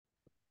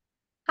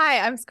Hi,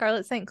 I'm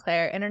Scarlett St.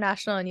 Clair,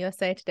 international and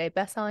USA Today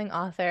bestselling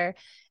author,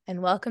 and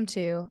welcome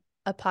to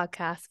a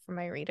podcast for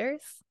my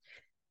readers.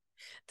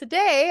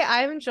 Today,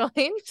 I'm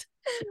joined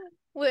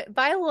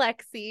by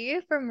Lexi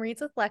from Reads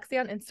with Lexi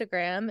on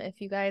Instagram. If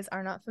you guys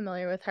are not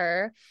familiar with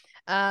her,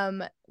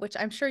 which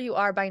I'm sure you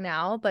are by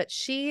now, but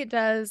she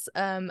does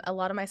a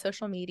lot of my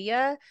social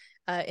media,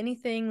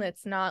 anything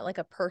that's not like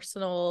a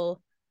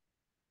personal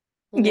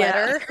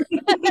letter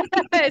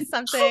is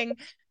something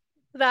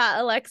that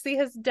Alexi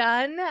has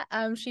done.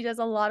 She does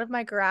a lot of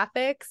my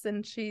graphics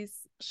and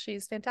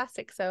she's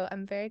fantastic. So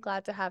I'm very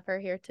glad to have her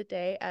here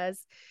today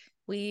as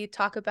we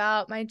talk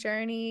about my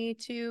journey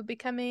to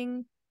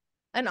becoming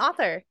an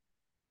author.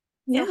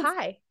 So Yes.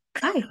 hi.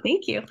 Hi,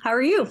 thank you. How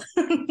are you?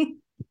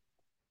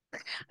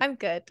 I'm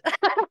good.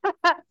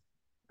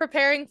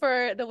 Preparing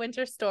for the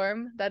winter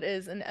storm that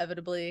is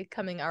inevitably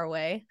coming our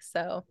way.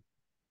 So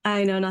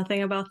I know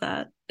nothing about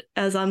that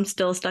as I'm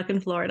still stuck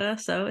in Florida,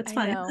 so it's I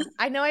fine. know.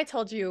 I know I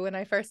told you when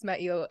I first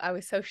met you, I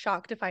was so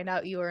shocked to find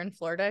out you were in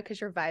Florida because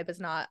your vibe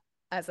is not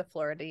as a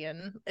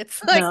Floridian.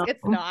 It's like No,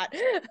 it's not.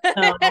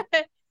 no.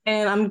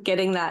 And I'm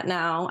getting that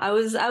now. I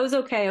was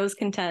okay. I was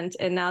content.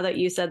 And now that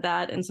you said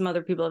that and some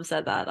other people have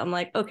said that, I'm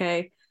like,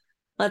 okay,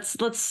 let's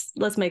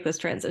make this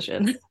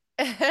transition.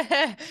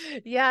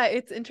 Yeah,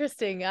 it's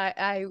interesting.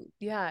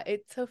 Yeah,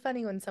 it's so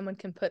funny when someone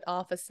can put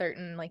off a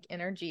certain like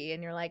energy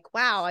and you're like,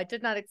 wow, I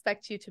did not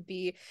expect you to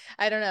be,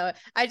 I don't know.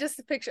 I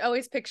just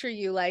always picture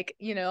you like,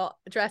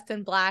 dressed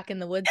in black in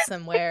the woods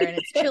somewhere and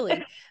it's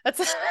chilly.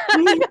 That's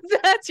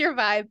that's your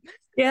vibe.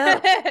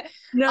 Yeah.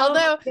 No.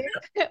 Although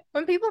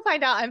when people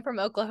find out I'm from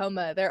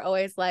Oklahoma, they're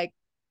always like,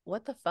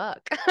 what the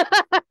fuck?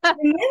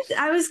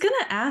 I was gonna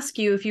ask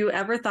you if you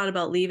ever thought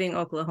about leaving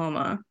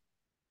Oklahoma.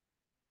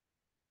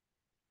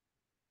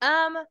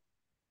 Um,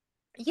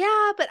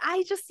 Yeah, but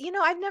I just,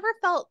 I've never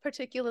felt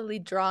particularly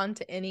drawn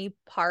to any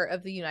part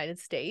of the United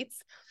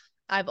States.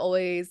 I've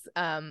always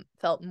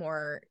felt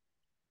more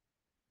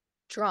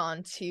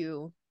drawn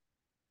to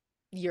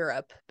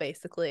Europe,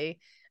 basically.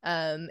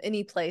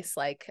 Any place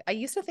like I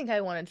used to think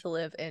I wanted to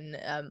live in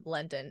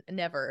London. Would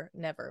never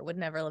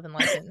live in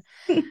London.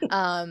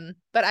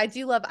 But I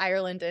do love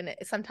Ireland, and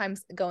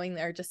sometimes going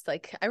there, just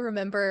like I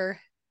remember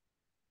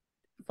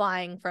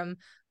flying from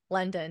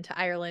London to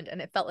Ireland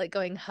and it felt like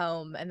going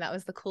home, and that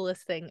was the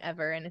coolest thing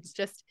ever. And it's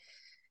just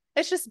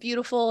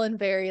beautiful and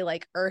very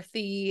like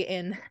earthy.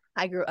 And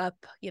I grew up,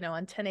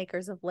 on 10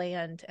 acres of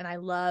land and I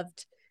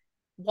loved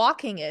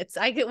walking it.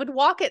 I would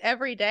walk it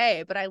every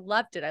day, but I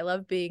loved it. I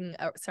loved being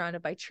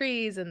surrounded by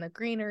trees and the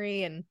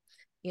greenery. And,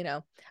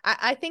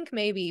 I think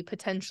maybe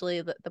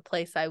potentially the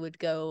place I would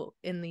go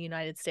in the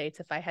United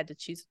States if I had to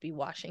choose would be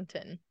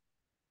Washington.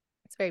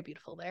 It's very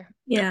beautiful there.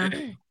 Yeah.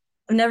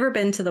 I've never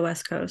been to the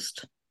West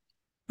Coast.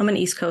 I'm an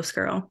East Coast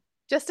girl.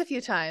 Just a few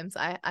times.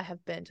 I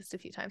have been just a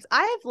few times.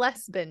 I have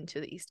less been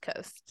to the East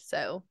Coast.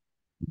 So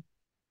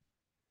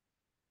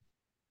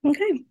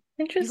Okay. you looked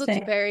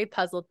Interesting. very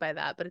puzzled by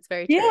that, but it's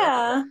very true.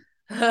 Yeah.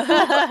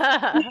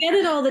 Well, you get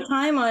it all the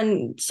time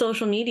on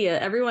social media.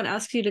 Everyone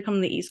asks you to come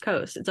to the East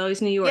Coast. It's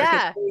always New York. It's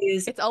Yeah,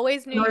 always it's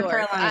always New North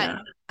York. I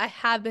Carolina. I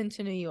have been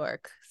to New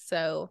York,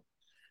 so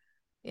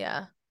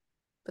yeah,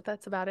 but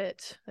that's about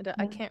it. I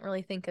Yeah. can't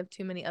really think of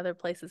too many other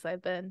places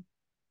I've been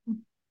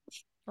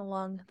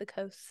along the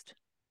coast.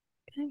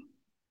 Okay.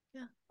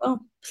 Yeah, Well,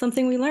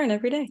 something we learn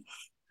every day.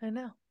 I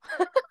know.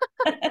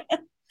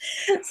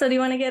 So, do you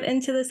want to get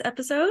into this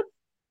episode?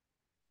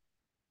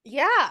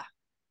 Yeah,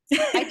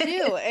 I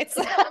do. It's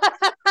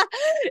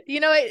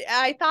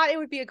I thought it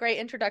would be a great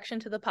introduction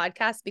to the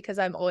podcast because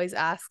I'm always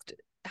asked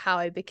how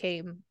I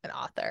became an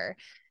author.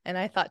 And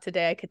I thought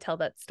today I could tell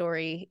that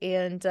story.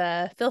 And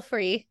feel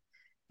free,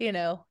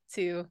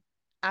 to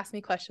ask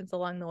me questions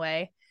along the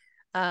way.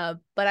 But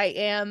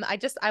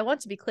I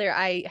want to be clear,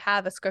 I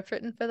have a script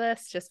written for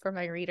this just for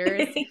my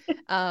readers.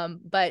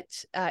 But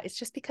it's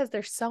just because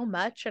there's so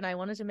much and I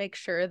wanted to make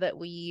sure that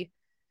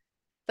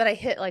I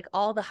hit like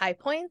all the high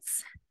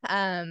points.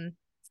 Um,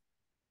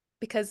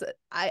 because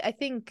I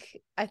think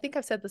I've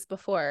said this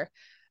before,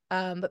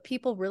 but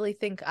people really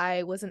think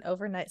I was an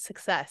overnight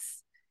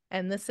success,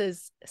 and this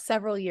is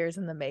several years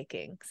in the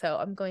making. So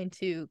I'm going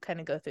to kind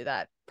of go through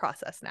that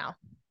process now.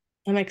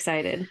 I'm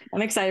excited.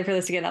 I'm excited for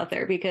this to get out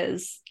there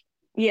because,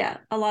 yeah,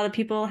 a lot of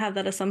people have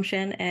that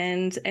assumption.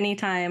 And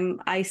anytime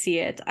I see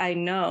it, I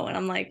know. And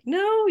I'm like,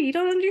 no, you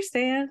don't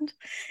understand.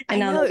 And I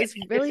now know they'll it's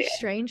get really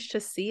strange to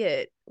see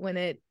it when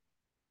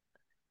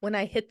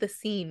I hit the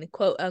scene,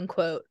 quote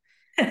unquote,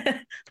 to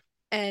understand.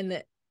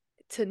 and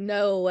to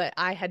know what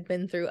I had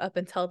been through up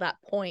until that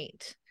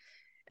point.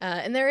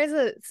 And there is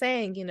a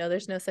saying,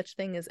 there's no such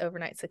thing as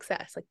overnight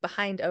success. Like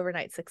behind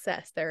overnight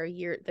success,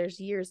 there's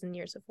years and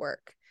years of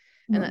work,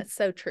 and Mhm. that's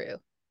so true.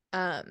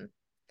 Um,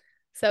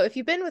 so if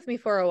you've been with me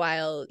for a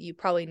while, you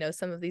probably know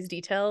some of these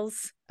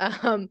details.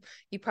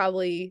 You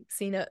probably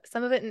seen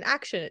some of it in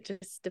action. It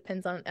just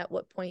depends on at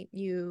what point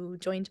you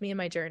joined me in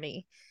my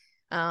journey.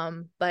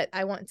 But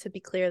I want to be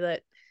clear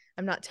that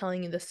I'm not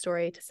telling you the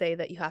story to say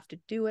that you have to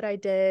do what I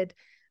did.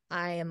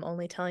 I am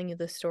only telling you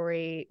this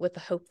story with the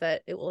hope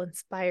that it will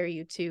inspire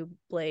you to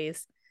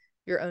blaze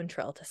your own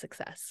trail to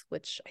success,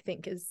 which I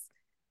think is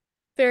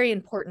very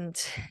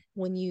important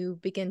when you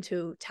begin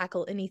to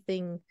tackle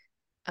anything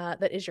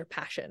that is your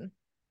passion.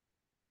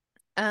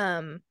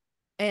 Um,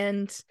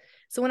 and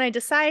so when I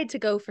decide to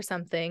go for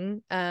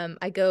something,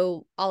 I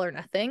go all or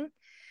nothing.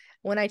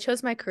 When I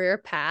chose my career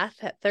path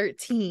at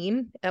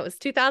 13, that was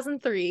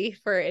 2003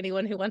 for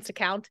anyone who wants to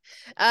count.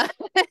 Uh,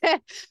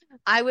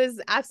 I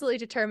was absolutely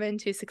determined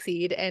to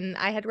succeed. And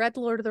I had read The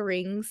Lord of the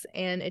Rings,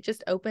 and it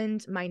just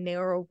opened my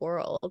narrow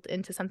world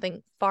into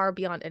something far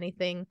beyond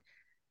anything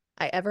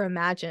I ever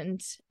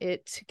imagined.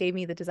 It gave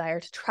me the desire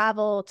to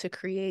travel, to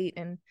create,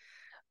 and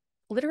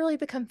literally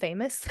become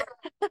famous.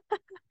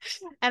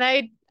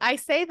 And I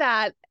say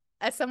that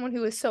as someone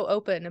who is so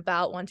open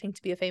about wanting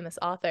to be a famous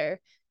author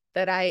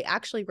that I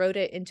actually wrote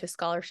it into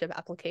scholarship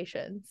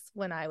applications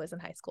when I was in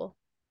high school.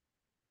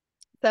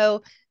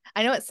 So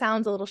I know it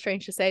sounds a little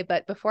strange to say,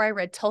 but before I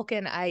read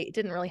Tolkien, I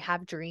didn't really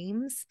have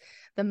dreams.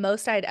 The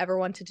most I'd ever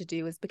wanted to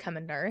do was become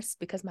a nurse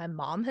because my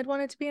mom had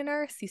wanted to be a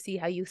nurse. You see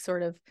how you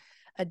sort of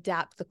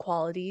adapt the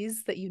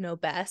qualities that you know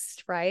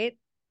best, right?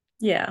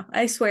 Yeah,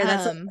 I swear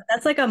Um,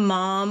 that's like a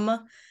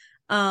mom,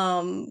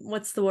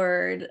 what's the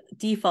word?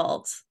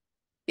 Default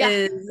yeah,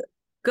 is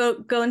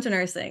go into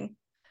nursing.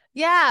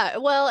 yeah,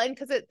 well, and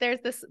because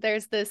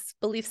there's this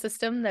belief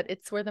system that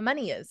it's where the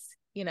money is,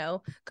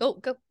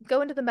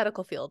 go into the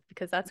medical field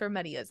because that's where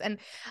money is. And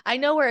I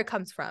know where it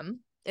comes from.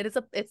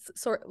 It's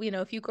sort,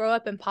 if you grow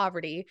up in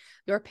poverty,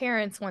 your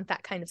parents want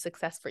that kind of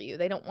success for you.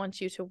 They don't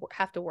want you to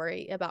have to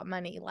worry about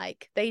money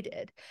like they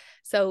did.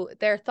 So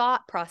their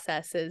thought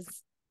process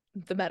is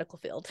the medical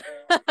field.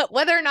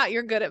 Whether or not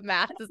you're good at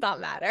math does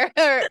not matter,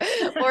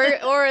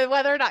 or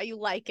whether or not you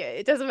like it,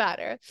 it doesn't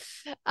matter.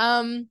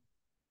 Um,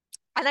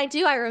 and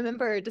I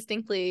remember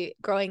distinctly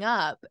growing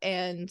up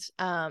and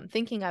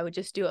thinking I would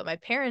just do what my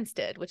parents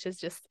did, which is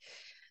just,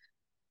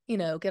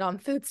 get on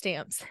food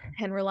stamps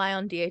and rely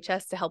on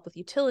DHS to help with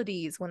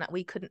utilities when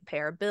we couldn't pay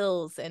our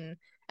bills. And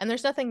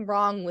there's nothing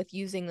wrong with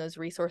using those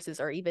resources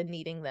or even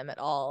needing them at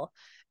all.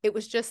 It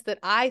was just that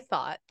I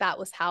thought that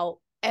was how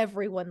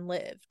everyone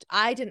lived.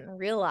 I didn't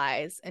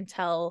realize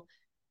until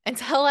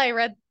I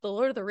read The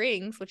Lord of the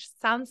Rings, which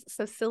sounds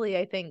so silly,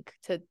 I think,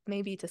 to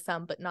maybe to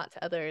some, but not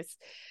to others,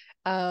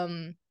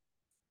 um,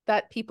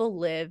 that people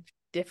live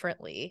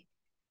differently.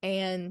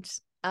 And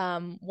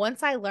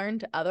once I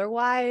learned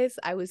otherwise,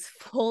 I was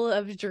full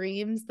of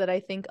dreams that I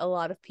think a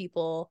lot of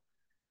people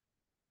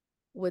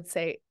would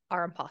say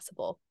are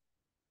impossible.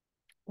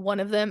 One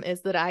of them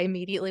is that I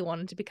immediately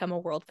wanted to become a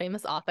world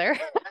famous author.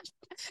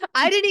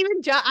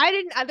 I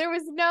didn't, there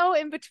was no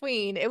in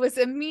between. It was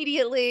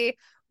immediately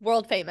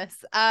world famous.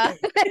 I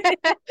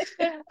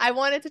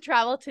wanted to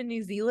travel to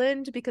New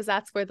Zealand because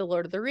that's where The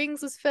Lord of the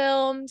Rings was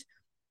filmed.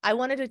 I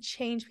wanted to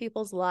change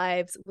people's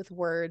lives with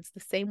words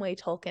the same way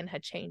Tolkien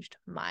had changed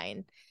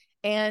mine.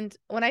 And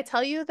when I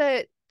tell you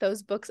that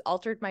those books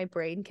altered my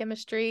brain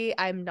chemistry,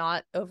 I'm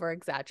not over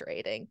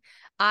exaggerating.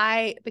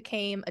 I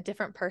became a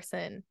different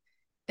person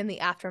in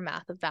the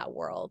aftermath of that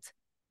world.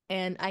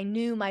 And I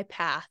knew my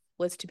path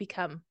was to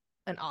become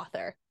an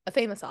author, a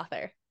famous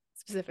author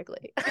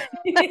specifically.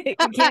 You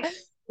can't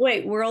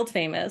wait, world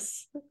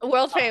famous.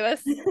 World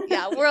famous.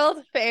 Yeah, world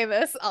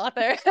famous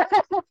author.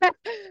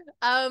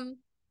 um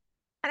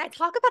and I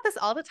talk about this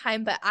all the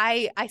time, but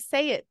I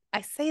say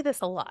this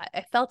a lot.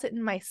 I felt it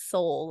in my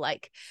soul.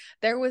 Like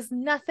there was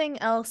nothing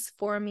else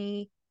for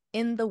me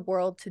in the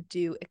world to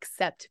do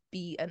except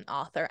be an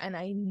author. And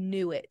I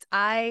knew it.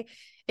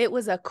 It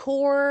was a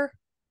core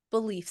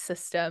belief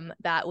system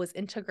that was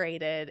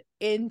integrated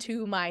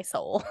into my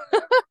soul.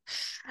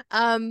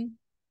 um,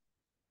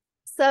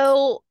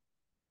 so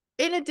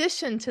in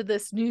addition to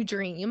this new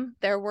dream,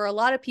 there were a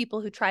lot of people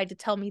who tried to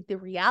tell me the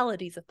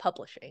realities of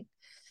publishing.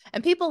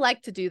 And people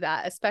like to do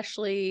that,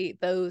 especially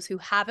those who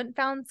haven't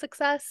found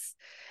success.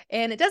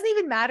 And it doesn't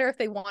even matter if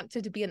they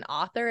wanted to be an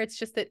author. It's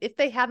just that if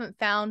they haven't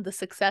found the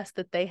success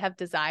that they have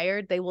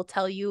desired, they will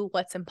tell you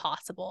what's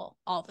impossible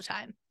all the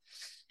time.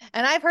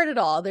 And I've heard it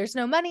all. There's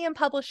no money in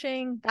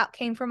publishing. That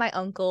came from my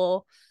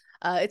uncle.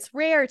 It's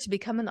rare to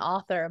become an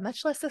author,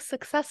 much less a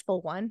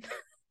successful one.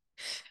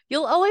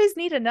 You'll always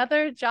need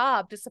another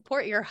job to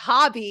support your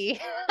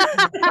hobby.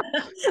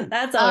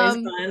 That's always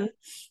um, fun.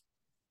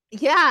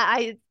 yeah,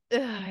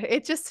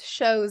 it just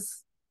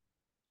shows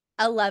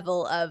a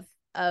level of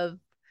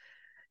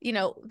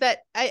that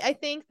I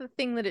think the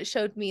thing that it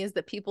showed me is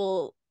that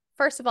people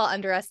first of all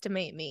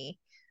underestimate me,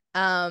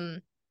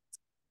 um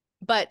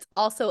but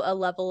also a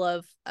level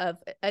of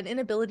an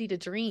inability to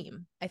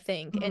dream, I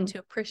think, and Mhm. to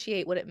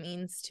appreciate what it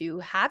means to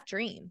have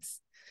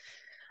dreams.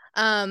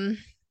 um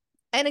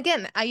and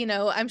again,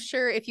 I'm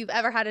sure if you've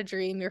ever had a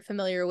dream, you're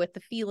familiar with the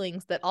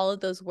feelings that all of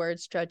those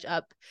words judge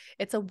up.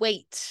 It's a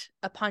weight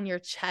upon your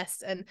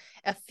chest and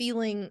a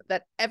feeling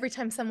that every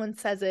time someone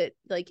says it,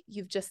 like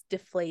you've just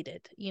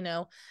deflated,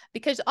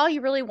 because all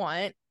you really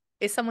want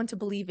is someone to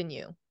believe in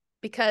you.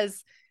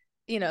 Because,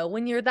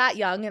 when you're that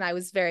young, and I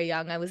was very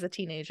young, I was a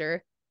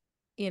teenager,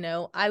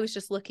 I was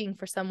just looking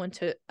for someone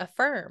to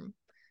affirm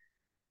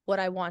what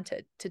I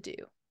wanted to do.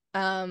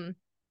 Um,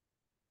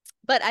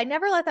 but I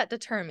never let that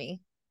deter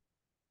me,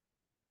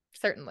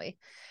 certainly.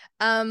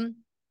 Um,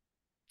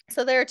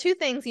 so there are two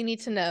things you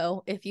need to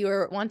know if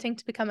you're wanting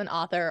to become an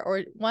author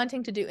or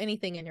wanting to do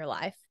anything in your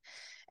life.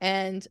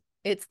 And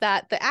it's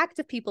that the act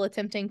of people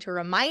attempting to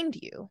remind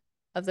you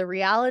of the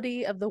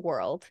reality of the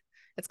world,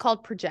 it's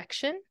called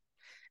projection,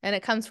 and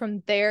it comes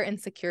from their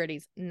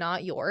insecurities,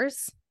 not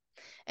yours.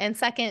 And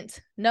second,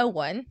 no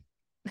one,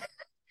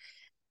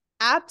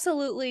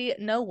 absolutely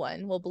no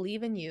one will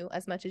believe in you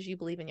as much as you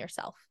believe in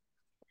yourself.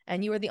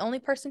 And you are the only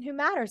person who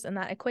matters in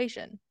that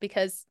equation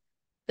because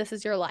this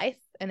is your life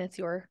and it's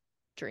your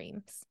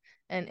dreams.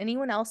 And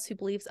anyone else who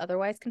believes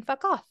otherwise can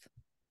fuck off.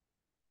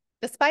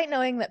 Despite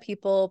knowing that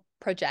people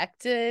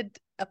projected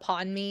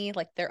upon me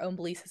like their own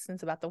belief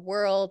systems about the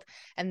world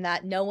and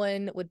that no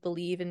one would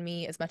believe in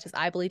me as much as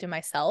I believed in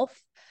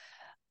myself,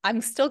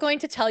 I'm still going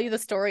to tell you the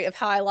story of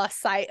how I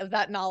lost sight of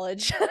that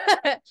knowledge.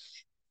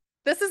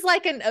 This is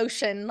like an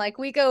ocean. Like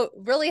we go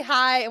really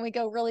high and we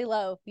go really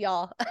low,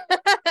 y'all.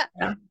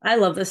 Yeah, I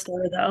love this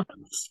story though.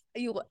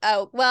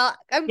 Well,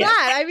 I'm Yeah.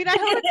 glad. I mean, I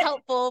hope it's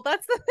helpful.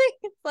 That's the thing.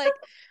 It's like,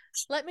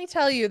 let me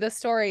tell you the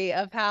story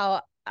of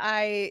how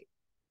I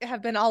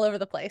have been all over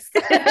the place.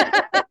 But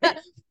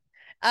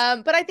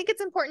I think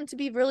it's important to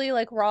be really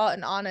like raw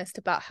and honest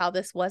about how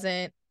this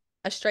wasn't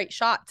a straight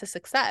shot to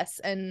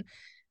success and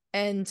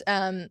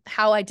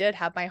how I did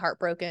have my heart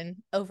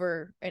broken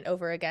over and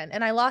over again.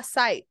 And I lost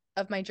sight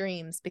of my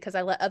dreams because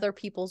I let other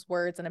people's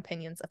words and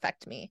opinions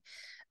affect me.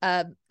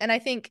 And I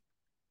think,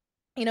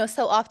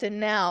 so often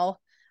now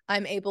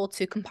I'm able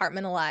to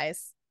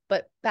compartmentalize,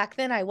 but back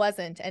then I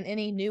wasn't. And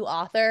any new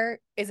author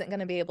isn't going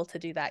to be able to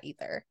do that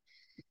either.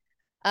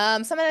 So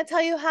I'm going to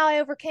tell you how I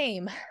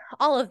overcame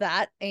all of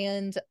that,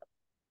 and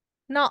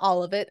not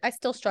all of it. I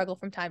still struggle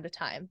from time to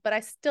time, but I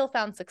still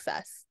found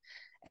success.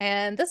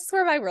 And this is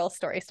where my real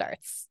story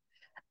starts.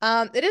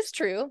 It is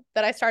true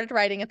that I started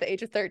writing at the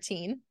age of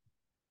 13.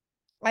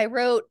 I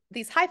wrote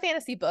these high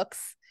fantasy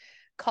books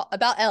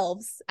about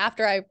elves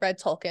after I read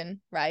Tolkien,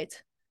 right?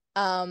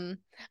 And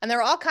there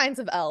were all kinds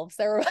of elves.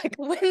 There were like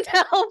wind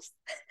elves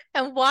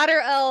and water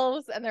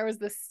elves, and there was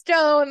this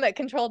stone that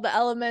controlled the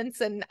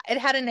elements, and it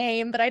had a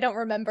name, but I don't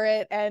remember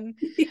it. And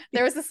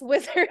there was this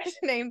wizard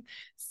named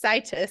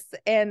Citus,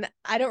 and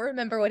I don't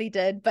remember what he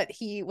did, but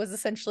he was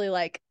essentially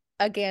like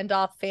a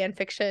Gandalf fan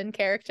fiction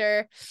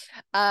character.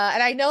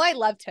 And I know I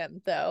loved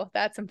him, though.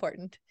 That's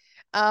important.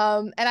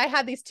 And I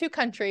had these two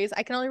countries.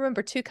 I can only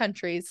remember two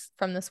countries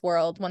from this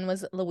world. One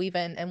was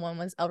Lewivin and one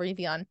was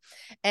Elrivion.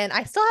 And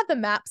I still have the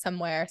map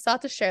somewhere, so I'll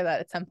have to share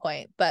that at some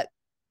point. But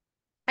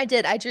I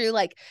did. I drew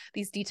like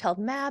these detailed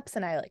maps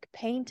and I like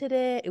painted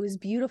it. It was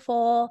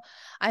beautiful.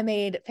 I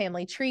made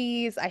family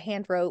trees. I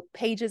hand wrote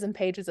pages and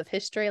pages of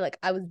history. Like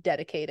I was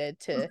dedicated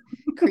to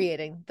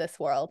creating this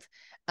world.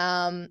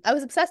 I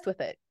was obsessed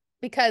with it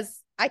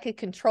because I could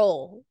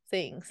control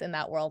things in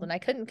that world and I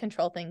couldn't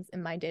control things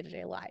in my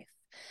day-to-day life.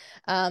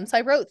 So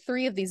I wrote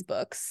 3 of these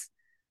books,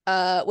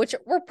 which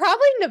were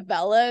probably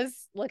novellas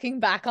looking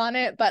back on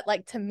it. But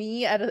like to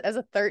me as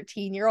a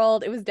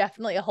 13-year-old, it was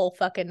definitely a whole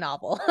fucking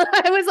novel.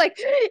 It was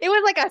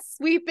like a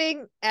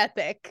sweeping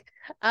epic.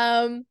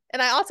 And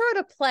I also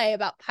wrote a play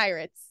about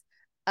pirates,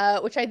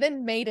 which I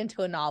then made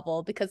into a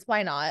novel because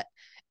why not?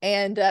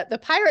 And the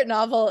pirate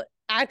novel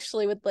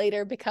actually would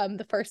later become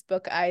the first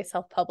book I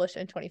self-published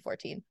in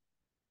 2014.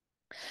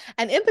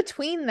 And in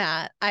between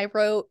that, I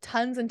wrote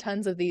tons and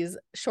tons of these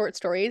short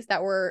stories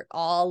that were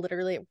all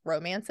literally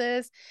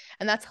romances.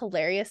 And that's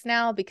hilarious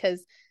now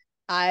because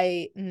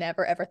I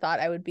never ever thought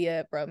I would be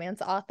a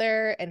romance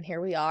author. And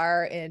here we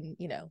are in,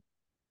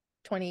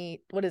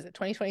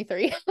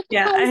 2023?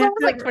 Yeah, I I was have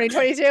almost like to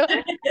 2022. still.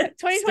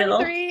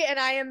 2023, and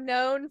I am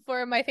known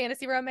for my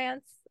fantasy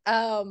romance.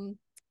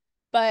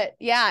 But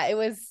yeah, it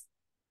was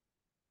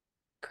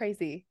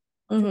crazy.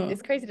 Mm-hmm.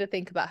 It's crazy to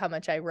think about how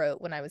much I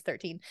wrote when I was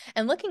 13.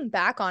 And looking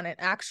back on it,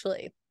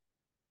 actually,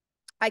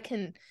 I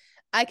can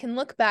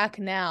look back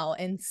now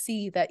and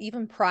see that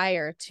even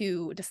prior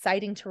to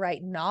deciding to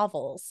write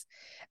novels,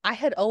 I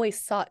had always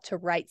sought to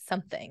write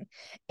something.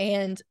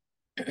 And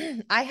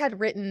I had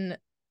written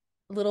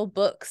little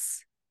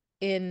books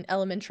in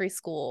elementary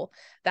school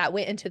that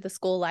went into the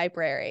school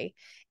library.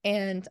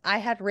 And I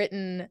had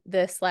written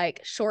this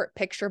like short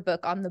picture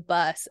book on the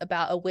bus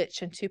about a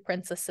witch and 2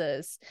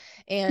 princesses.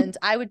 And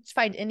I would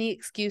find any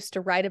excuse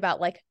to write about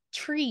like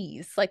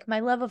trees, like my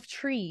love of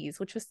trees,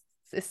 which was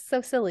is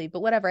so silly,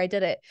 but whatever, I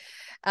did it.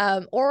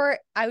 Or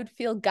I would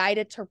feel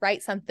guided to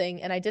write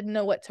something and I didn't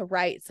know what to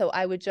write. So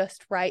I would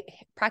just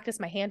practice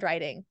my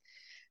handwriting.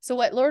 So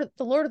what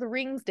the Lord of the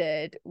Rings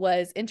did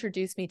was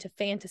introduce me to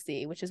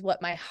fantasy, which is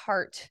what my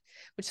heart,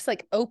 which is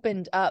like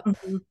opened up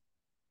Mm-hmm.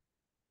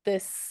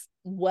 this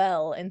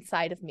well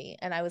inside of me.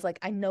 And I was like,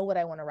 I know what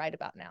I want to write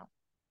about now.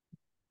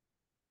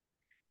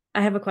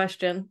 I have a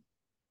question.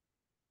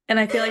 And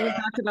I feel like we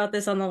talked about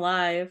this on the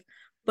live,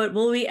 but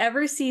will we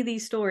ever see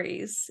these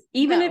stories?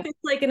 Even if No, it's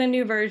like in a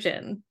new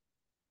version?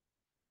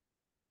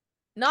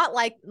 not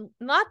like,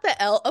 not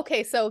the elf.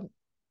 Okay, so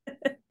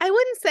I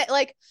wouldn't say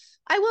like,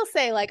 I will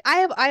say like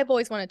I've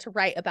always wanted to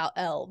write about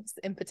elves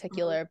in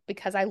particular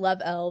because I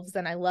love elves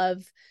and I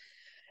love,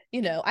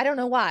 I don't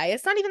know why.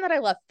 It's not even that I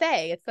love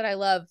fae, it's that I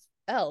love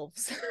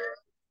elves.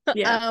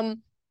 Yeah.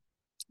 um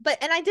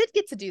and I did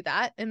get to do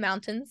that in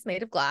Mountains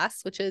Made of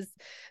Glass, which is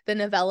the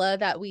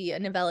a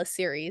novella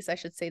series, I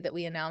should say, that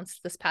we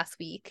announced this past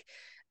week.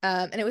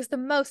 And it was the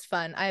most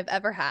fun I've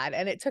ever had.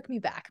 And it took me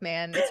back,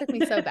 man. It took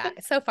me so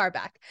back, so far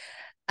back.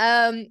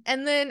 And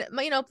then,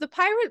 the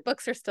pirate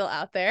books are still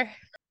out there.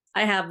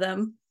 I have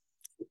them.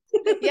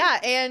 Yeah.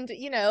 And,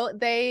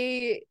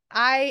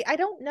 I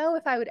don't know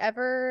if I would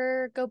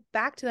ever go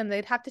back to them.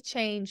 They'd have to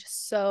change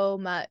so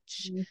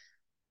much.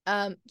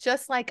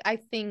 Just like I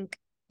think,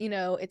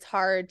 it's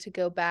hard to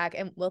go back,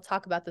 and we'll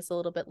talk about this a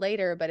little bit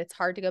later, but it's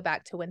hard to go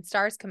back to When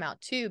Stars Come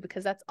Out too,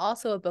 because that's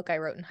also a book I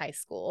wrote in high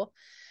school.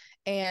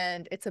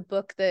 And it's a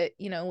book that,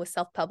 was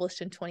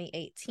self-published in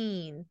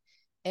 2018.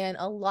 And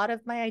a lot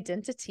of my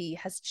identity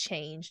has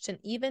changed. And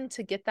even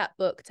to get that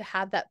book, to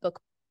have that book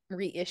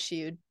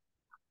reissued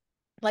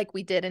like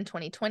we did in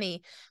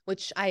 2020,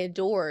 which I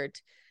adored,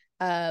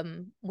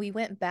 we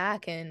went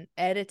back and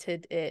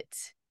edited it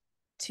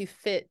to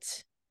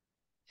fit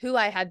who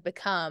I had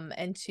become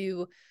and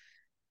to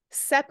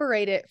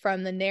separate it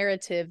from the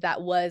narrative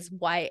that was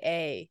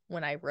YA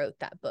when I wrote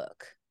that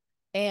book.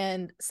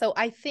 And so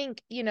I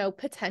think,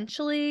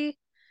 potentially,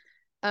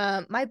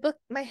 my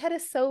head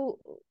is so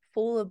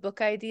full of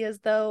book ideas,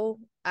 though,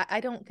 I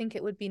don't think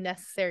it would be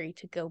necessary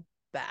to go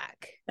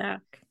back.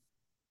 Back.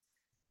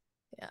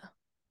 Yeah.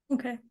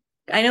 Okay.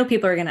 I know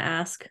people are gonna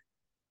ask.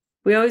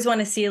 We always want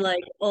to see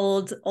like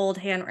old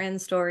handwritten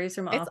stories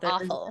from It's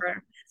authors. awful.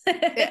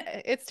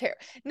 It's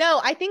terrible. No,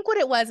 I think what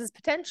it was is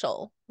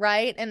potential,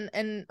 right?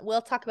 And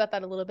we'll talk about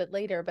that a little bit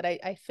later, but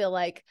I feel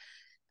like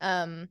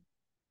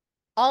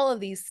all of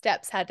these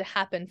steps had to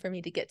happen for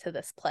me to get to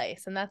this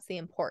place, and that's the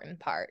important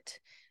part.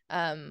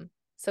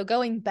 So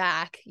going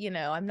back,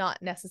 I'm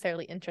not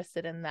necessarily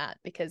interested in that,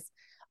 because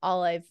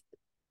all I've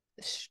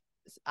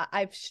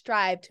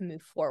strived to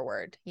move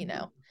forward,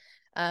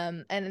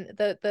 and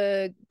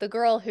the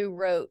girl who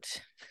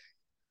wrote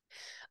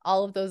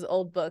all of those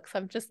old books,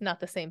 I'm just not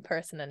the same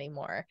person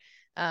anymore.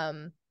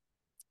 So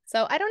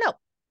I don't know.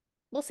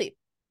 We'll see.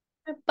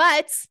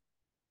 But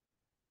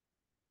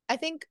I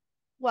think,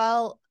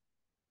 well,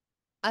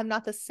 I'm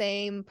not the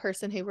same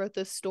person who wrote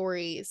those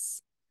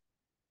stories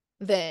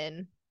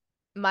then.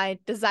 My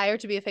desire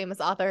to be a famous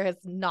author has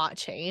not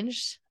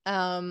changed.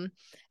 And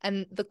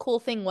the cool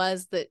thing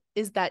is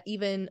that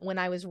even when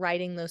I was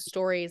writing those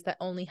stories that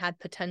only had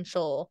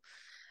potential,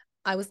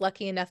 I was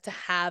lucky enough to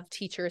have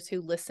teachers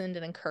who listened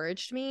and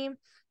encouraged me.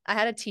 I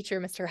had a teacher,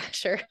 Mr.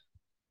 Asher.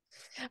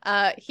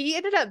 He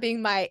ended up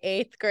being my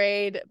 8th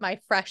grade, my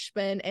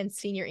freshman and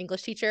senior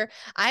English teacher.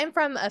 I'm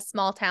from a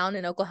small town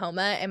in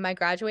Oklahoma, and my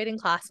graduating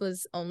class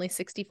was only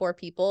 64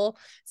 people.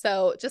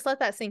 So just let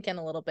that sink in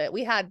a little bit.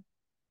 We had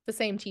the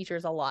same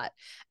teachers a lot.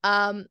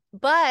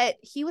 But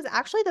he was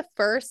actually the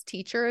first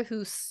teacher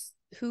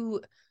who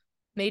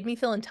made me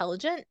feel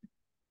intelligent.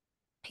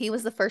 He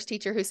was the first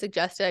teacher who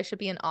suggested I should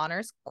be in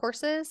honors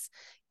courses.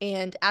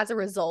 And as a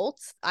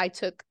result, I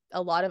took a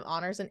lot of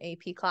honors and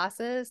AP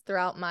classes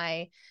throughout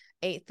my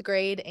 8th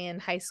grade and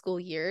high school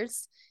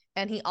years.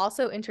 And he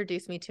also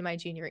introduced me to my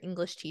junior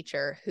English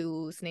teacher,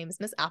 whose name is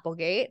Miss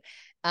Applegate.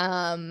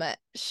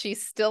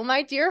 She's still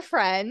my dear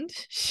friend.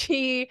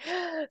 She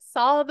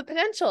saw the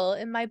potential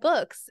in my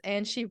books,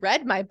 and she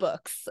read my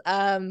books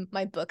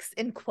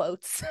in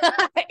quotes,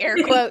 air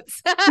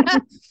quotes.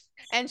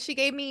 And she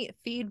gave me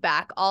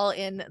feedback, all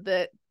in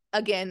the,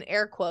 again,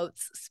 air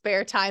quotes,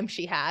 spare time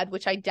she had,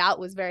 which I doubt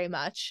was very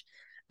much.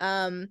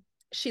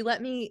 She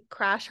let me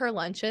crash her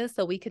lunches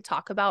so we could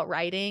talk about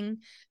writing.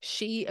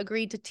 She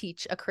agreed to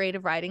teach a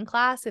creative writing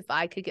class if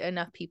I could get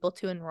enough people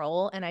to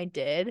enroll, and I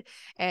did.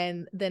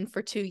 And then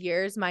for 2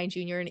 years, my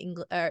junior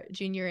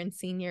and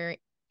senior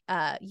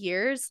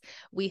years,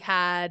 we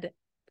had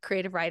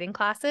creative writing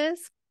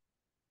classes,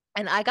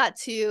 and I got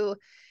to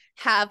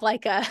have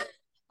like a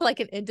like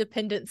an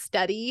independent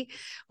study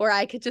where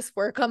I could just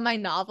work on my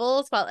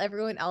novels while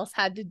everyone else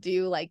had to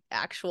do like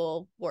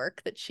actual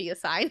work that she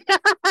assigned.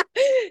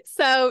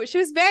 So she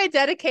was very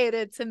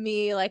dedicated to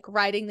me like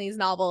writing these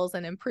novels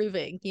and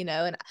improving,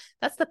 and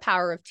that's the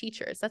power of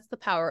teachers. That's the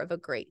power of a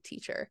great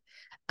teacher.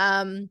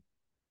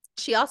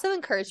 She also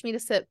encouraged me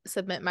to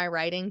submit my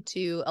writing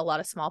to a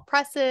lot of small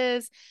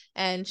presses,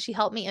 and she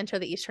helped me enter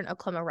the Eastern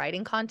Oklahoma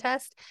Writing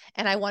Contest.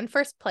 And I won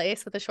first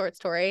place with a short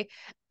story.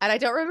 And I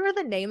don't remember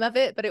the name of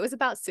it, but it was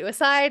about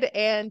suicide.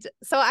 And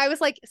so I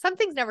was like, some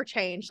things never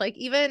change. Like,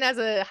 even as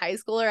a high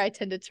schooler, I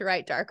tended to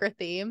write darker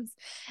themes.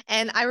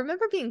 And I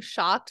remember being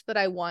shocked that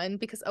I won,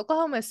 because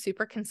Oklahoma is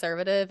super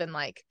conservative and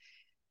like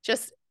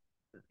just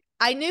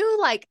I knew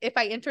like if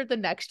I entered the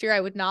next year,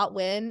 I would not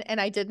win, and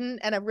I didn't.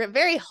 And a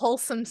very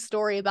wholesome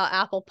story about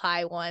apple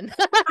pie won.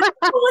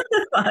 What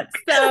the fuck?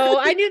 So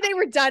I knew they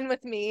were done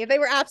with me. They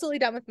were absolutely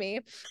done with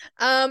me.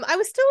 I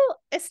was still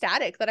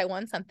ecstatic that I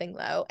won something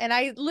though. And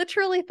I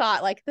literally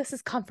thought like this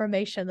is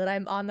confirmation that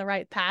I'm on the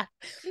right path.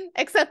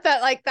 Except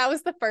that like that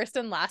was the first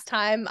and last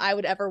time I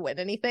would ever win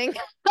anything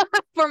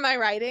for my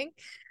writing.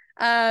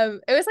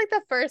 It was like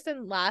the first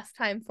and last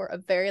time for a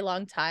very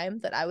long time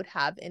that I would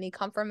have any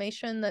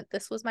confirmation that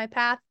this was my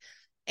path.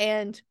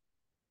 And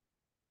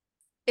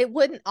it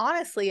wouldn't,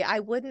 honestly,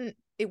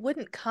 it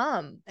wouldn't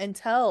come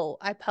until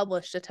I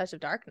published A Touch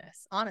of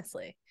Darkness,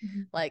 honestly.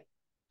 Mhm. Like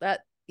that,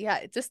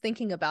 yeah, just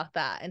thinking about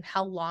that and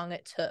how long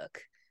it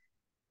took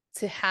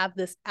to have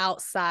this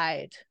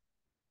outside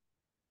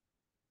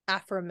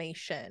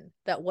affirmation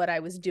that what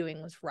I was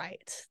doing was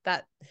right.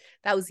 That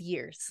was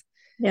years.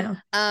 Yeah.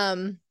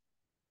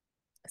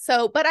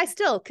 So, but I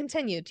still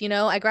continued,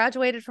 I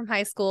graduated from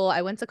high school,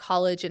 I went to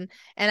college, and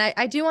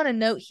I do want to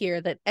note here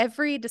that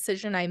every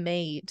decision I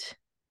made,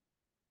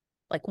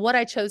 like what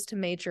I chose to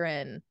major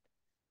in,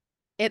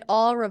 it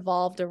all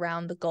revolved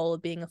around the goal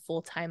of being a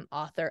full-time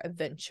author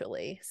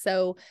eventually.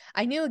 So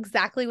I knew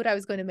exactly what I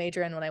was going to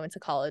major in when I went to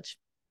college.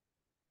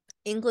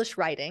 English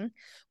writing,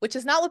 which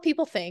is not what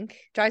people think,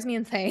 drives me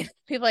insane.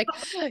 People like,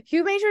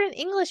 you majored in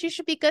English, you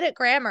should be good at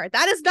grammar.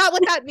 That is not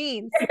what that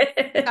means.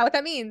 Not what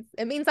that means.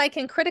 It means I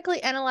can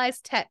critically analyze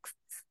texts,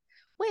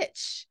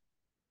 which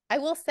I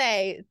will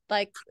say,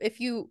 like, if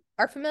you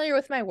are familiar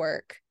with my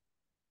work,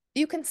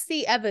 you can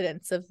see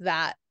evidence of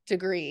that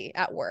degree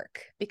at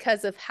work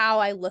because of how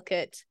I look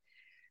at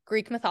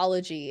Greek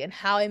mythology and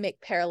how I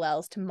make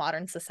parallels to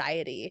modern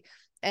society.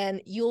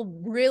 And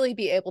you'll really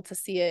be able to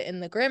see it in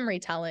the Grimm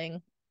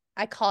retelling.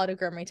 I call it a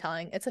Grimm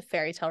retelling. It's a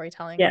fairy tale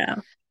retelling. Yeah.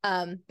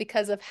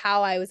 Because of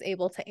how I was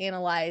able to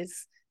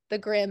analyze the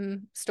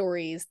Grimm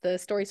stories, the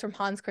stories from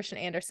Hans Christian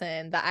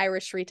Andersen, the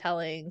Irish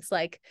retellings.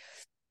 Like,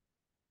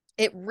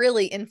 it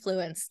really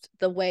influenced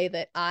the way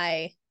that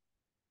I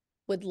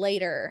would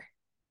later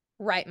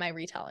write my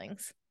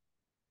retellings.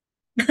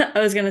 I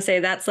was going to say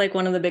that's like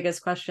one of the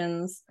biggest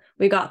questions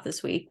we got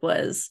this week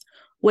was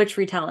which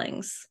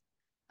retellings?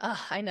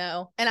 I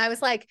know. And I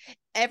was like,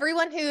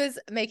 everyone who's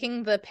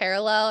making the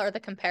parallel or the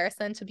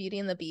comparison to Beauty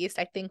and the Beast,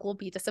 I think will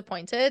be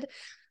disappointed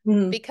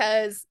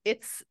because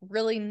it's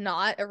really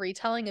not a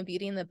retelling of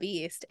Beauty and the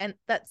Beast. And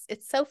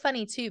it's so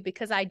funny too,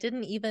 because I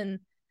didn't even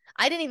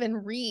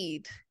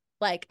read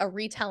like a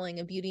retelling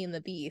of Beauty and the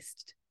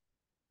Beast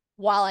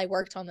while I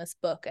worked on this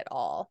book at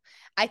all.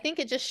 I think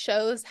it just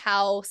shows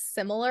how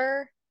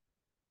similar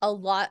a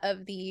lot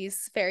of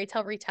these fairy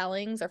tale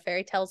retellings or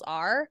fairy tales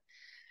are.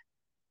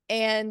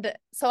 And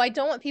so I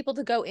don't want people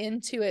to go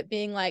into it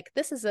being like,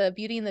 this is a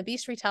Beauty and the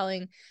Beast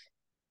retelling,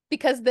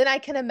 because then I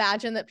can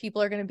imagine that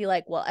people are going to be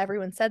like, well,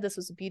 everyone said this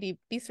was a Beauty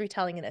Beast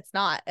retelling and it's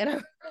not. And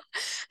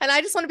and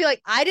I just want to be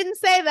like, I didn't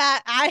say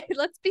that.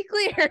 Let's be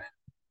clear.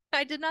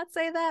 I did not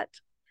say that.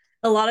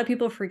 A lot of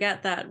people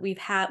forget that we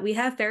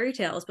have fairy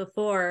tales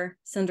before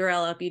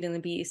Cinderella, Beauty and the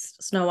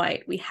Beast, Snow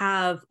White. We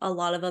have a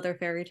lot of other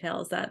fairy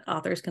tales that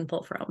authors can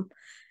pull from.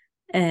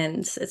 And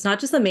it's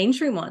not just the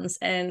mainstream ones.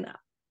 And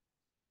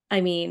I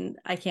mean,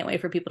 I can't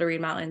wait for people to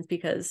read Mountains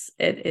because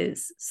it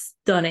is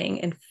stunning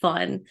and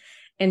fun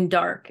and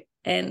dark,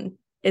 and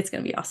it's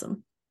going to be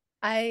awesome.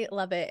 I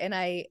love it. And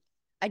I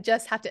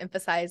just have to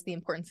emphasize the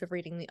importance of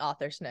reading the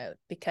author's note,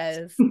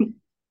 because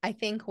I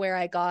think where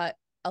I got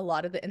a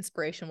lot of the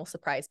inspiration will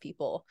surprise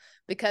people.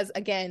 Because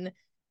again,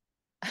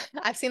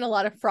 I've seen a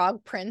lot of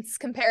Frog Prince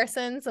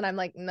comparisons and I'm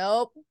like,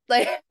 nope,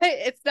 like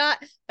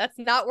that's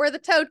not where the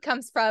toad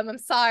comes from. I'm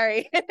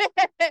sorry.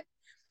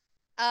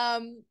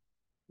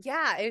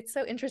 Yeah, it's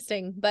so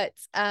interesting, but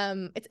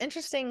it's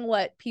interesting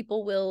what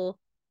people will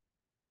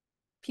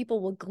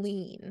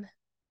glean.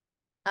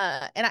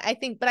 And I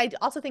think, but I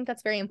also think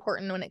that's very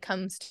important when it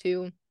comes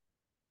to,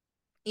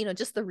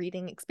 just the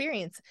reading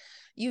experience.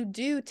 You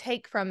do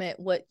take from it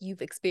what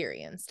you've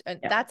experienced,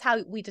 and that's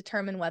how we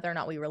determine whether or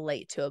not we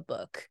relate to a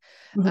book.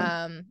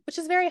 Which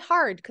is very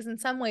hard, because in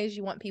some ways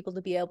you want people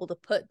to be able to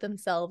put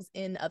themselves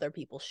in other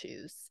people's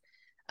shoes.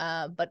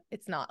 But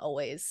that's not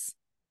always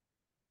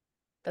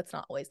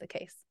the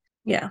case.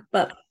 Yeah,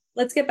 but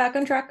let's get back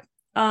on track.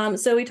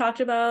 So we talked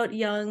about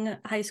young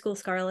high school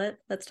Scarlett.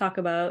 Let's talk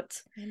about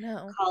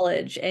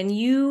college. And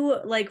you,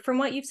 like, from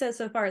what you've said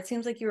so far, it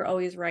seems like you were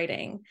always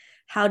writing.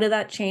 How did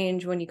that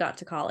change when you got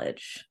to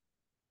college?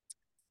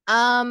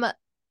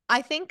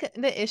 I think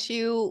the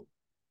issue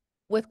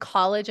with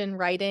college and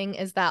writing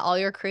is that all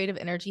your creative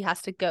energy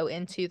has to go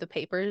into the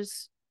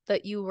papers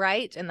that you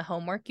write and the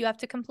homework you have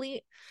to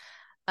complete.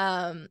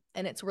 And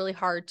it's really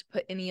hard to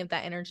put any of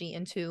that energy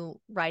into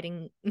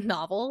writing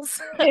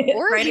novels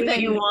or Writing even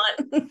what you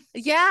want.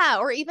 Yeah,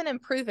 or even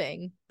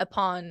improving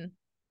upon,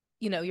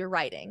 your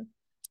writing.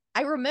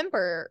 I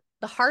remember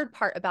the hard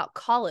part about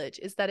college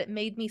is that it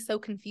made me so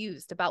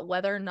confused about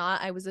whether or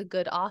not I was a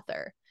good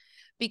author,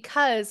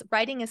 because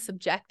writing is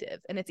subjective,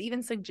 and it's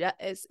even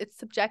it's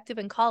subjective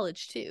in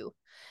college too.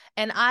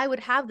 And I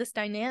would have this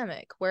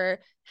dynamic where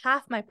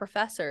half my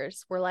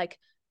professors were like,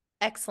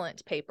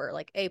 excellent paper,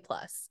 like A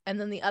plus, and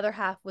then the other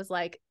half was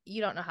like,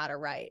 you don't know how to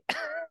write.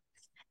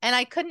 And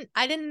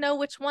I didn't know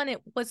which one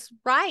it was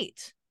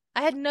right.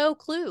 I had no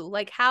clue.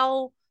 Like,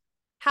 how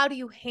do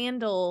you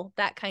handle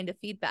that kind of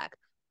feedback?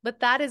 But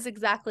that is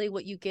exactly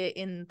what you get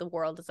in the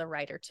world as a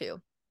writer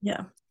too.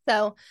 Yeah.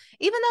 So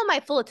even though my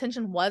full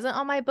attention wasn't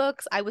on my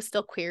books, I was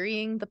still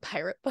querying the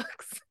pirate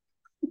books.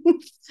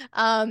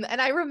 And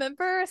I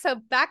remember, so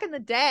back in the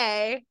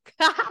day,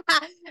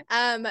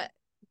 the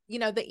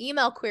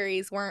email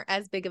queries weren't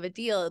as big of a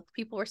deal.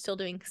 People were still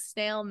doing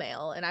snail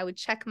mail, and I would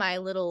check my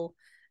little,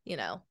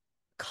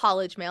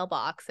 college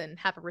mailbox and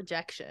have a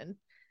rejection.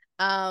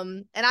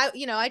 And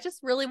I just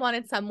really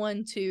wanted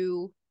someone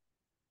to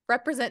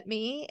represent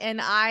me. And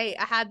I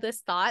had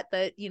this thought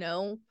that,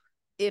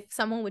 if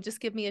someone would just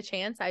give me a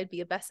chance, I'd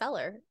be a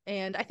bestseller.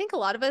 And I think a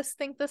lot of us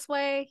think this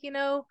way,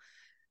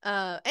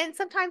 and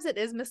sometimes it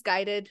is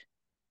misguided,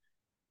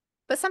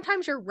 but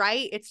sometimes you're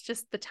right. It's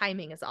just the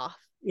timing is off.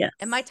 Yes.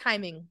 And my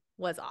timing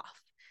was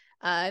off.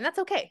 And that's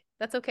okay.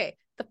 That's okay.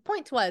 The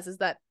point is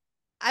that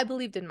I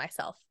believed in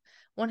myself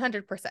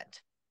 100%,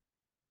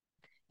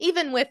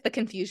 even with the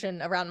confusion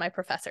around my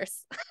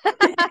professors.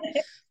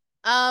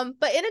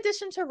 But in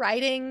addition to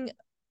writing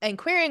and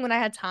querying when I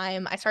had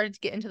time, I started to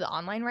get into the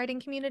online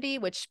writing community,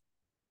 which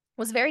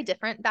was very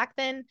different back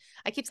then.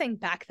 I keep saying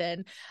back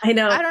then. I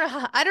know.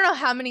 I don't know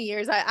how many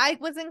years. I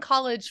was in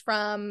college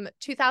from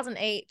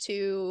 2008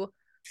 to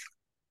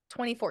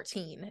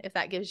 2014, if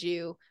that gives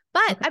you.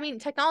 But I mean,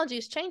 technology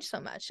has changed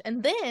so much.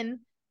 And then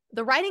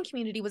the writing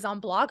community was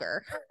on Blogger.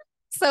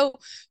 So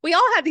we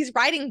all had these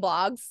writing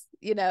blogs,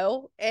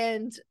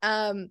 and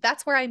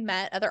that's where I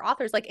met other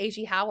authors like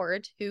A.G.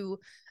 Howard, who,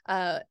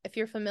 if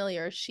you're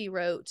familiar, she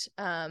wrote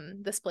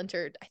the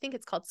Splintered, I think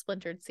it's called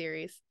Splintered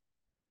series.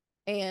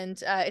 And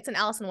it's an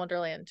Alice in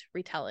Wonderland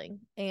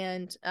retelling.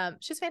 And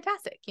she's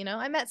fantastic.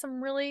 I met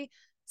some really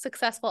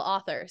successful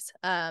authors.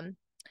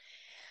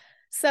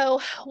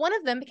 So one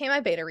of them became my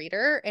beta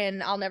reader,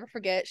 and I'll never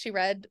forget, she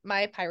read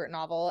my pirate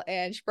novel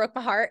and she broke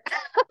my heart.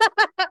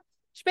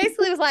 She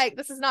basically was like,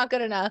 this is not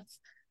good enough.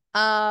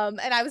 And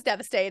I was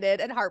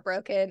devastated and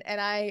heartbroken.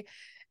 And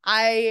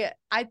I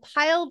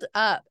piled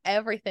up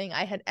everything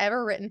I had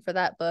ever written for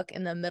that book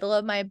in the middle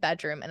of my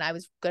bedroom, and I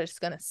was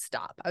just going to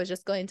stop. I was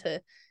just going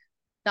to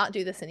not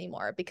do this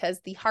anymore because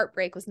the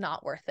heartbreak was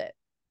not worth it.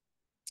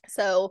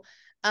 So,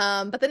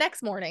 but the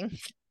next morning,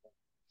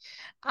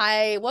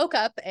 I woke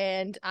up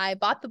and I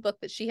bought the book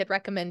that she had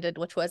recommended,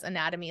 which was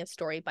Anatomy of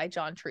Story by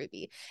John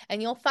Truby.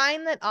 And you'll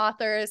find that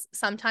authors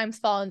sometimes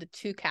fall into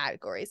two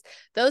categories: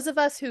 those of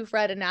us who've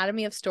read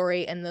Anatomy of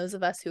Story and those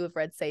of us who have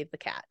read Save the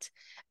Cat.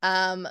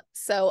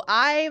 So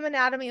I'm an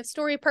Anatomy of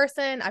Story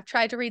person. I've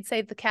tried to read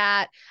Save the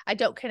Cat. I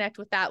don't connect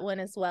with that one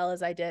as well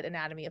as I did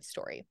Anatomy of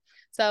Story.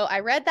 So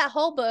I read that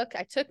whole book.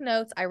 I took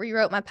notes. I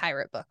rewrote my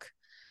pirate book.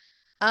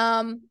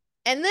 And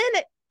then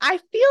I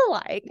feel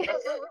like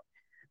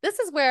this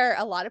is where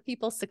a lot of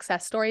people's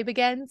success story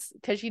begins,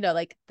 because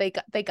like they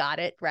got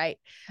it right.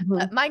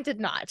 Mm-hmm. Mine did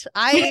not.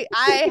 I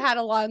had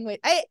a long wait.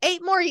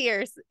 8 more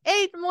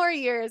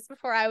years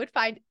before I would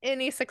find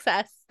any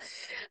success.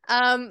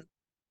 So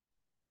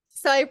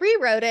I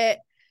rewrote it.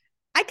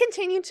 I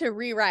continued to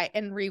rewrite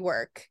and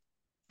rework.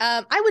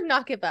 I would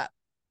not give up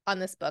on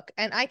this book,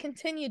 and I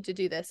continued to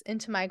do this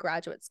into my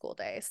graduate school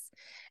days.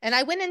 And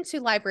I went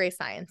into library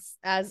science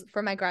as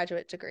for my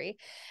graduate degree.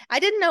 I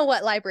didn't know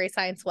what library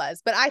science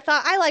was, but I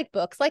thought I like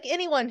books, like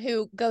anyone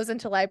who goes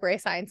into library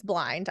science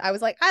blind. I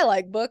was like, I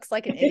like books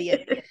like an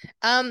idiot.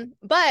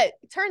 But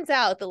it turns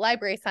out the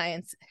library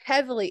science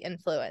heavily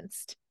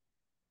influenced,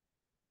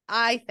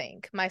 I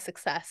think, my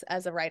success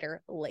as a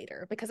writer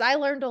later, because I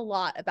learned a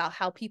lot about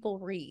how people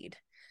read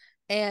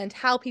and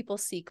how people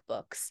seek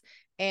books.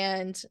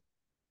 And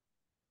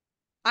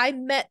I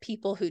met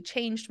people who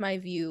changed my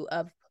view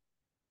of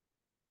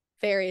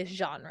various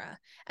genre.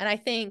 And I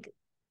think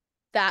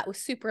that was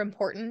super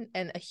important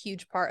and a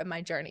huge part of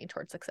my journey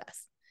towards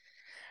success.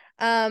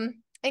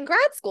 In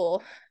grad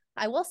school,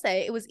 I will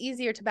say it was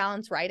easier to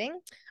balance writing.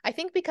 I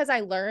think because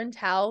I learned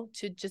how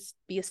to just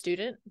be a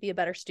student, be a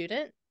better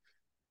student.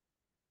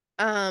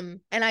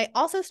 And I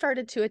also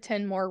started to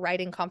attend more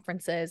writing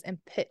conferences and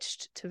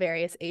pitched to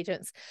various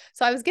agents.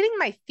 So I was getting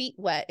my feet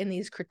wet in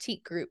these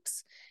critique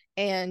groups,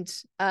 and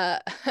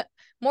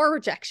more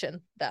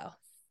rejection though.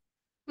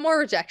 More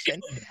rejection.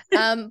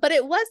 But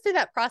it was through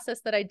that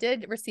process that I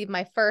did receive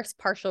my first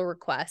partial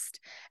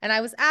request, and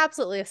I was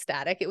absolutely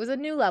ecstatic. It was a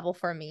new level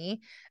for me,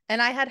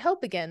 and I had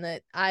hope again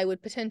that I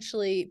would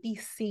potentially be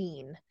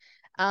seen.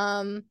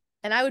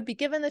 And I would be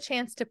given the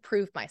chance to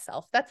prove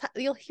myself.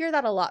 You'll hear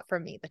that a lot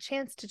from me, the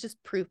chance to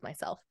just prove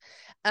myself.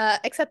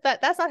 Except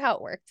that that's not how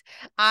it worked.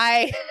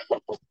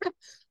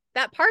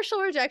 That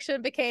partial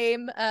rejection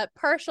became a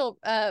partial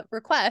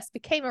request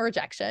became a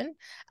rejection.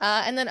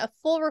 And then a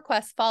full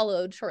request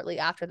followed shortly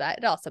after that.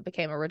 It also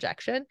became a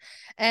rejection.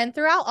 And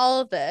throughout all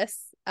of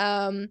this,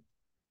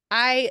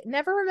 I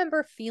never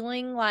remember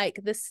feeling like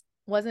this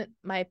wasn't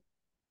my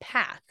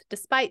path,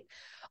 despite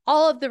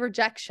all of the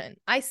rejection.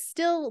 I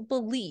still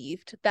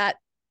believed that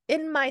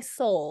in my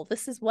soul,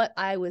 this is what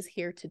I was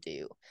here to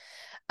do.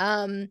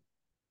 Um,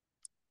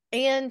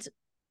 and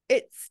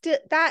it's still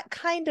that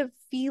kind of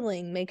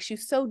feeling makes you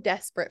so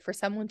desperate for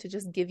someone to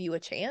just give you a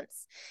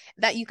chance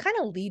that you kind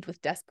of lead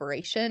with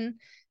desperation.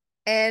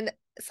 And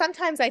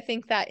sometimes I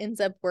think that ends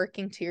up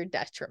working to your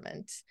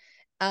detriment.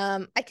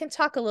 I can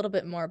talk a little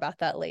bit more about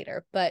that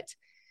later, but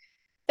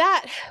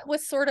that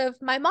was sort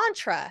of my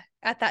mantra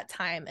at that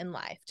time in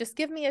life. Just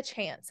give me a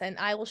chance and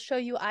I will show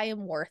you I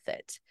am worth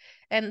it.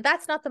 And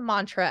that's not the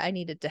mantra I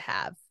needed to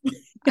have.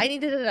 I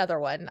needed another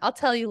one. I'll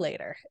tell you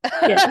later.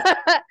 Yeah.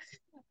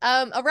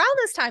 Around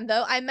this time,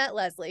 though, I met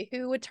Leslie,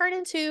 who would turn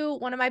into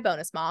one of my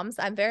bonus moms.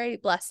 I'm very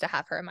blessed to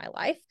have her in my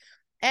life.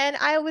 And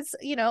I was,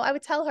 I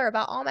would tell her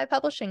about all my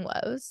publishing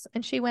woes.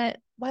 And she went,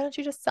 "Why don't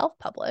you just self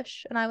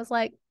publish?" And I was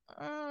like,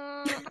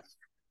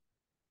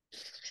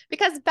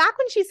 because back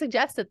when she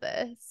suggested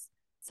this,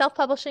 self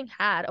publishing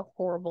had a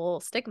horrible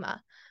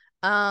stigma.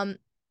 Um,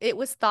 it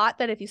was thought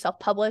that if you self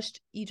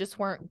published, you just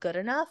weren't good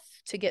enough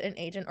to get an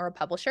agent or a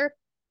publisher.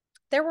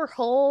 There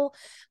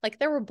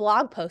were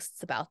blog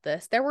posts about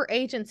this. There were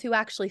agents who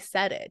actually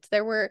said it.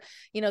 There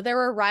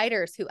were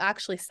writers who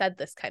actually said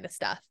this kind of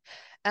stuff.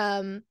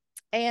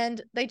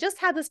 And they just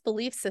had this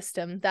belief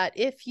system that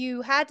if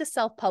you had to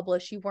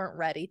self-publish, you weren't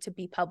ready to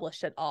be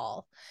published at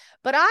all.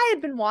 But I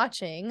had been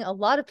watching a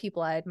lot of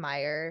people I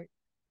admire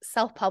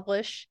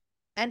self-publish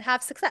and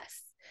have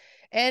success.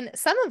 And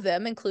some of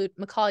them include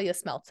Makalia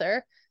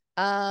Smeltzer,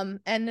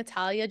 and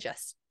Natalia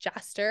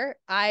Jaster.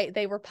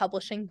 They were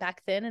publishing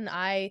back then, and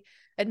I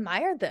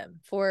admired them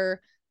for,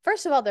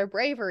 first of all, their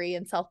bravery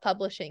in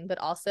self-publishing, but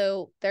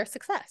also their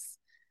success.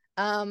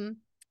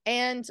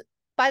 And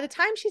by the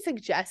time she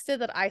suggested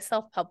that I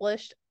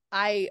self-published,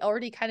 I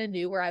already kind of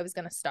knew where I was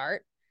going to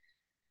start.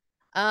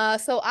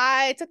 So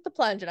I took the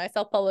plunge and I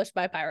self-published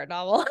my pirate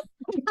novel.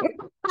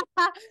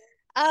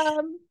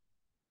 um,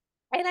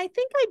 and I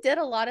think I did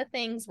a lot of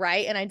things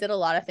right and I did a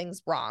lot of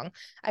things wrong.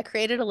 I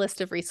created a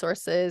list of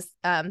resources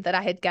that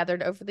I had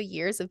gathered over the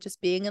years of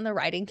just being in the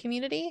writing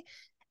community.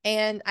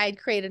 And I'd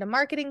created a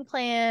marketing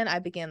plan. I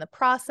began the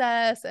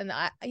process. And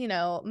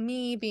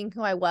me being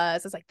who I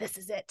was like, this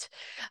is it.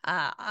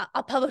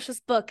 I'll publish this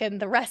book and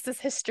the rest is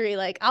history.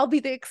 Like, I'll be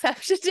the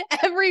exception to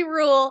every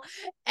rule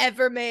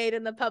ever made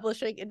in the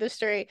publishing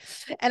industry.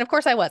 And of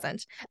course I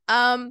wasn't.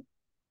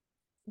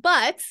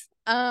 But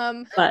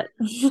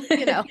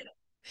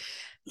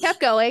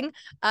kept going.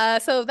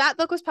 So that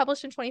book was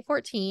published in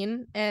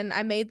 2014, and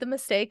I made the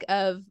mistake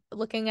of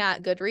looking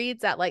at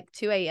Goodreads at like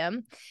 2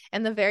 a.m.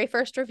 And the very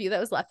first review that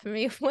was left for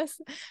me was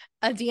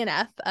a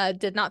DNF,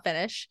 did not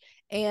finish.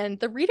 And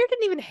the reader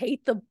didn't even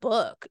hate the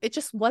book. It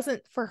just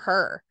wasn't for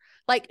her.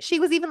 Like, she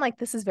was even like,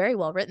 "This is very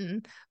well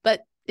written,"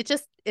 but it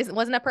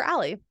wasn't up her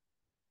alley.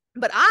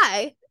 But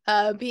I,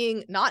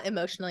 being not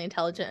emotionally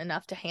intelligent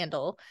enough to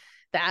handle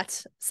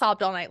that,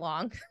 sobbed all night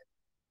long.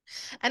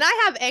 And I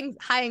have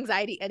high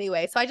anxiety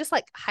anyway. So I just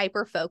like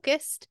hyper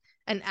focused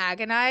and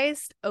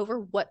agonized over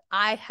what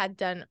I had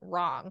done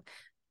wrong.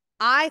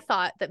 I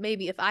thought that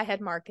maybe if I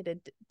had marketed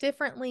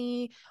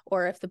differently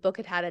or if the book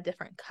had had a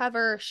different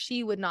cover,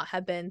 she would not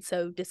have been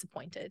so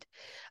disappointed.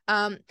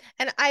 And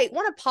I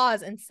want to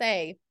pause and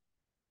say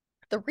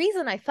the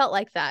reason I felt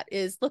like that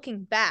is,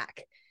 looking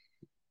back,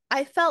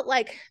 I felt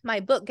like my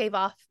book gave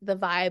off the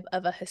vibe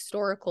of a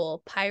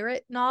historical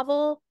pirate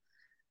novel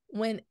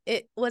when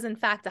it was in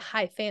fact a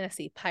high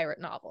fantasy pirate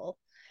novel.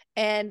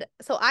 And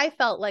so I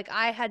felt like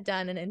I had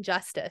done an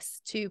injustice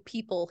to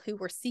people who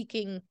were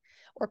seeking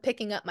or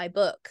picking up my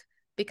book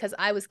because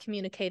I was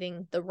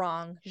communicating the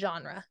wrong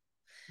genre.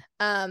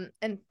 And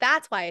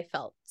that's why I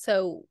felt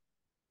so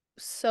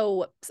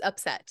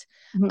upset.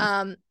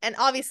 Mm-hmm. And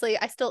obviously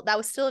that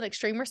was still an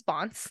extreme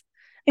response.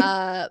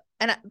 But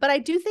I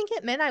do think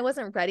it meant I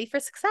wasn't ready for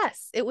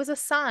success. It was a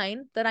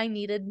sign that I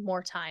needed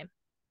more time.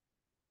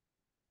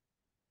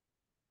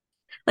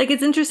 Like,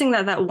 it's interesting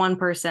that that one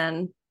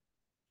person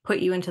put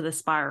you into the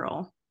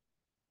spiral.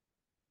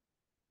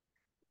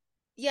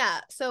 Yeah,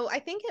 so I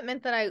think it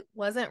meant that I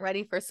wasn't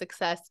ready for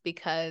success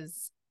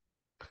because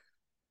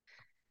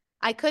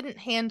I couldn't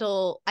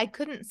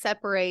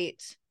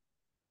separate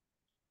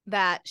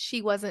that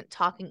she wasn't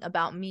talking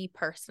about me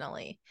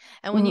personally.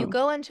 And when you Mm-hmm.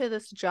 go into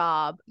this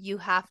job, you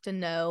have to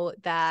know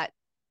that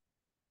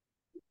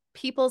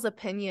people's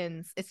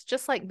opinions, it's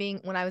just like being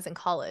when I was in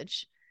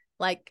college.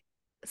 Like,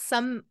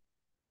 some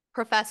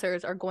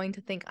professors are going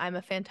to think I'm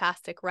a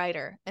fantastic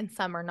writer and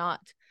some are not.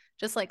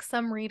 Just like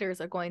some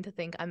readers are going to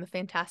think I'm a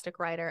fantastic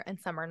writer and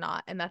some are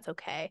not, and that's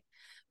okay.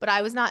 But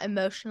I was not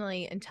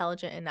emotionally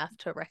intelligent enough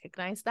to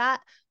recognize that,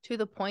 to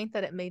the point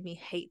that it made me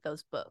hate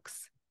those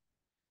books.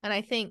 And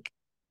I think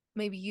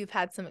maybe you've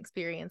had some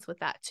experience with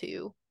that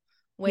too,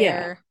 Yeah.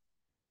 where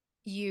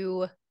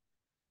you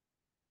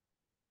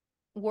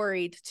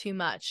worried too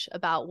much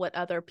about what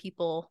other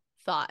people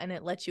thought and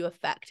it let you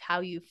affect how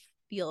you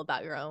feel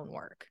about your own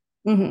work.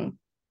 Mm-hmm.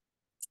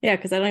 Yeah,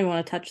 because I don't even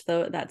want to touch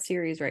that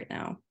series right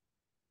now.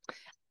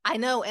 I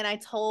know. And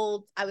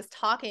I was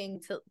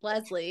talking to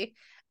Leslie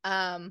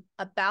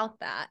about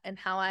that and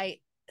how I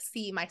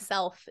see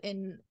myself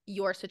in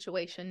your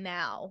situation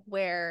now,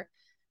 where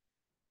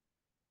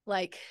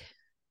like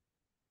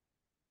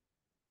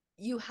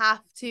you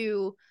have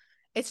to,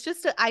 it's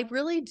just, I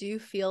really do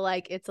feel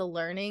like it's a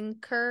learning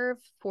curve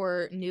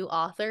for new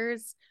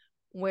authors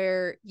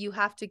where you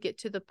have to get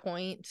to the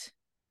point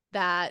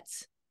that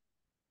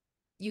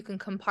you can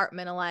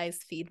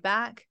compartmentalize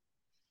feedback,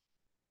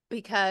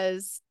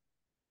 because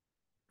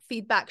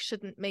feedback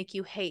shouldn't make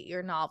you hate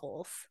your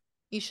novels.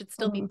 You should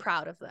still be Mhm.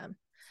 proud of them.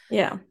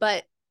 Yeah.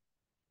 But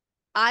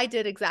I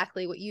did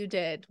exactly what you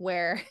did,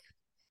 where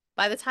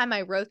by the time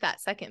I wrote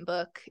that second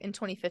book in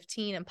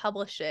 2015 and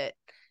published it,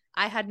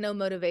 I had no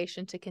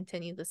motivation to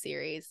continue the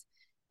series.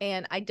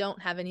 And I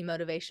don't have any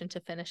motivation to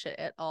finish it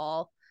at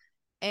all.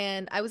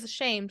 And I was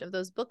ashamed of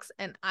those books,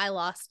 and I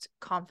lost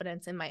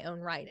confidence in my own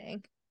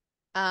writing.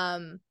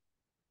 Um,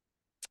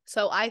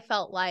 so I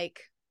felt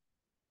like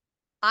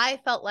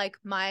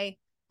my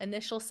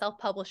initial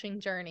self-publishing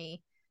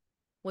journey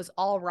was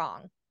all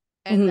wrong,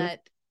 and Hmm.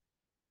 that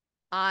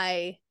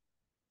I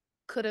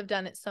could have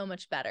done it so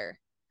much better.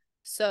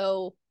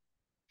 So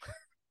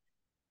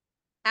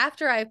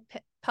after I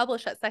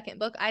published that second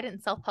book, I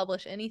didn't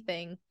self-publish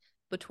anything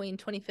between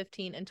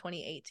 2015 and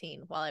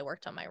 2018 while I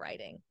worked on my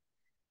writing.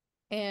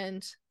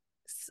 And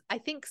I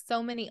think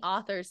so many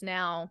authors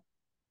now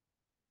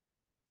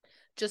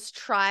just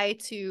try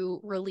to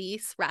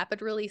release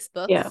rapid release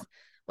Yeah. books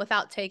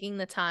without taking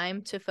the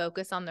time to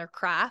focus on their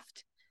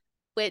craft,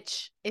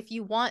 which if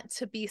you want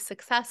to be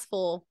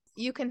successful,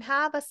 you can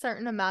have a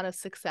certain amount of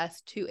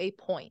success to a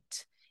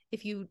point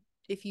if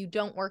you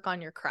don't work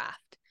on your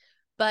craft.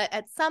 But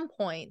at some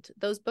point,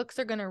 those books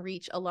are going to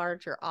reach a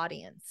larger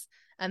audience,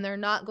 and they're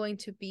not going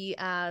to be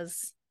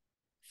as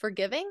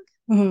forgiving,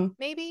 Hmm.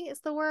 maybe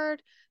is the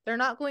word. They're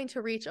not going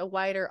to reach a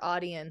wider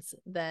audience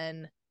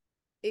than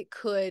it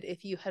could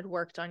if you had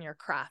worked on your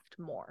craft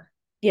more.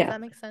 Does Yeah,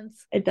 that make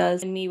sense? it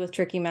does. And me with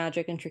Tricky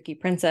Magic and Tricky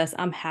Princess,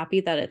 I'm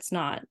happy that it's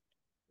not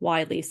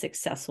widely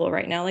successful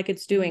right now. Like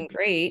it's doing Mm-hmm.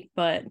 great,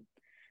 but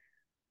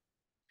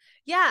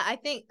Yeah, I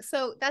think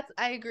so.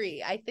 I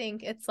agree. I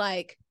think it's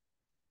like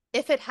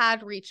if it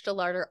had reached a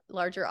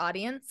larger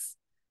audience,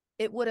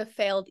 it would have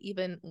failed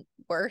even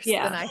worse than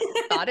yeah. I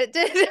thought it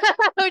did,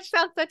 which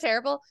sounds so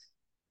terrible.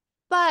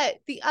 But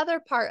the other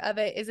part of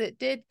it is it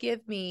did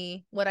give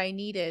me what I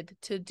needed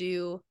to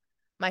do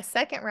my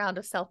second round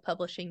of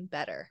self-publishing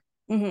better.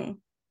 Hmm.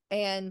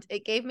 And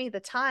it gave me the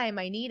time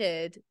I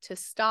needed to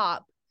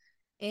stop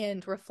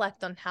and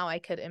reflect on how I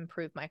could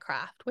improve my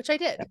craft, which I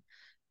did.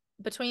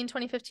 Between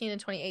 2015 and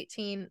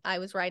 2018, I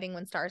was writing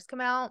When Stars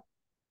Come Out,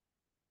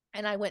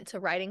 and I went to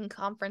writing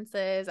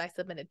conferences. I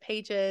submitted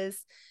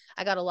pages.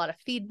 I got a lot of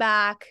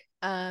feedback,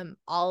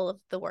 all of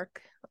the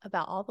work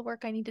about all the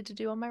work I needed to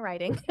do on my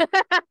writing.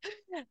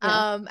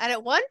 Yeah. And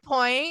at one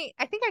point,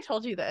 I think I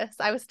told you this,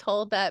 I was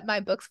told that my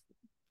books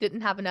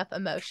didn't have enough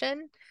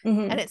emotion.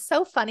 And Hmm. it's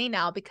so funny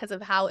now because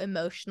of how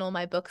emotional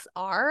my books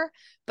are,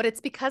 but it's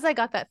because I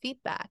got that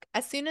feedback.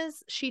 As soon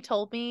as she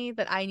told me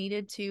that I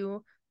needed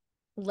to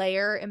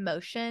layer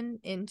emotion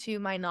into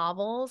my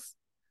novels,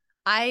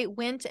 I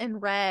went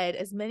and read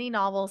as many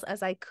novels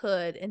as I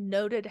could and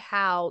noted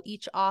how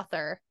each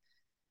author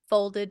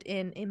folded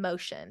in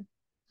emotion.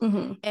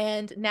 Hmm.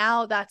 And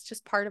now that's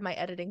just part of my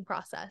editing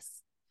process.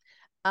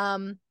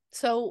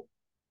 So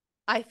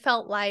I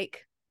felt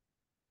like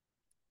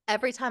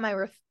every time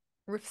I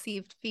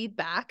received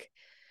feedback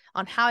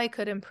on how I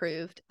could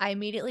improve, I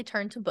immediately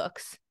turned to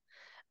books.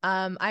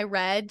 I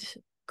read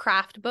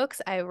craft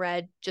books. I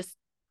read just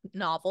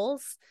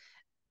novels.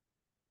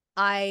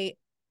 I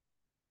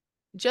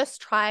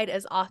just tried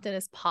as often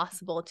as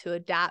possible to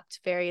adapt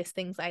various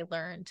things I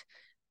learned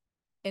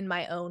in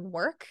my own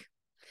work.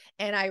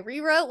 And I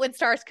rewrote When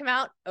Stars Come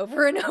Out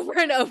over and over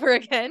and over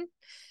again.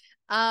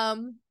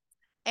 Um,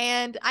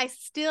 and I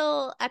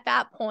still, at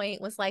that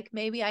point, was like,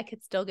 maybe I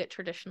could still get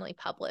traditionally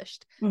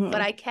published. But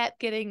Hmm. I kept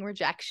getting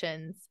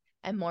rejections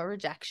and more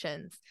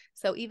rejections.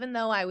 So even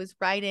though I was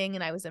writing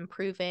and I was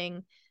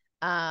improving,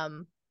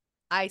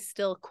 I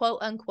still, quote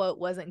unquote,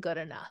 wasn't good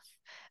enough.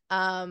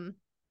 Um,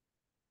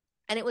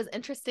 and it was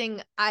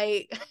interesting.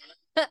 I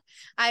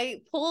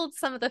pulled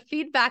some of the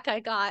feedback I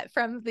got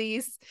from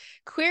these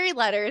query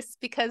letters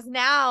because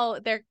now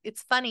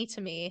it's funny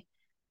to me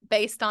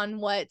based on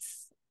what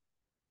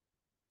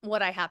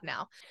I have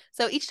now.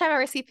 So each time I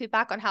receive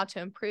feedback on how to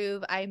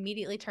improve, I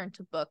immediately turned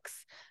to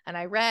books, and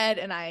I read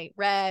and I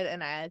read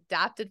and I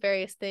adapted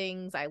various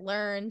things I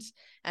learned,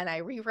 and I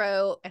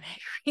rewrote and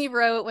I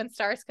rewrote When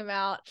Stars Come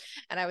Out,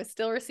 and I was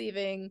still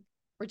receiving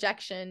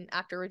rejection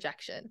after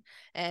rejection.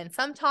 And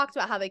some talked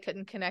about how they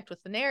couldn't connect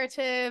with the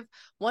narrative.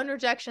 One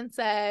rejection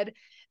said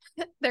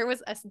there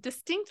was a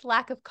distinct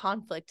lack of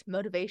conflict,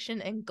 motivation,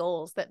 and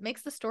goals that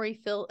makes the story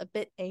feel a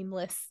bit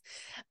aimless.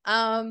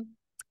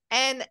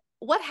 And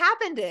what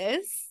happened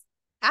is,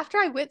 after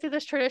I went through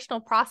this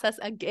traditional process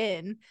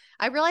again,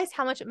 I realized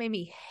how much it made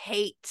me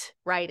hate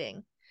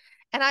writing.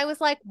 And I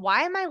was like,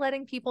 why am I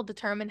letting people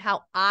determine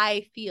how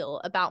I feel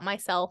about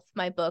myself,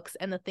 my books,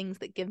 and the things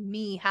that give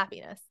me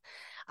happiness?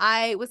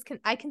 I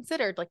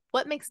considered, like,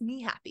 what makes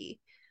me happy?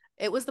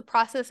 It was the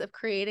process of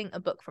creating a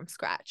book from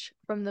scratch,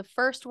 from the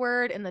first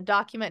word in the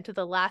document to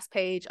the last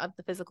page of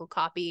the physical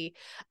copy.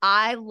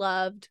 I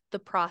loved the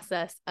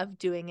process of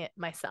doing it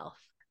myself.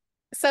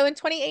 So in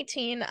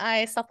 2018,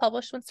 I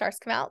self-published When Stars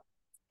Come Out,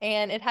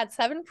 and it had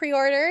 7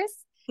 pre-orders,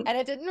 and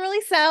it didn't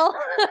really sell.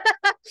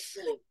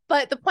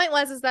 But the point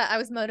was is that I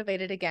was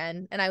motivated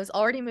again, and I was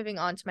already moving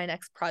on to my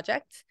next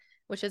project,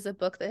 which is a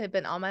book that had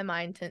been on my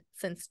mind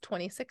since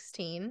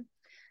 2016.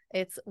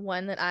 It's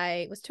one that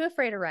I was too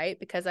afraid to write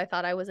because I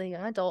thought I was a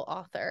young adult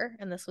author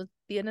and this would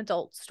be an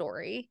adult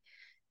story.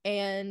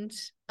 And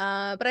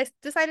but I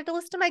decided to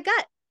listen to my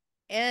gut.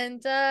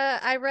 And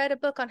I read a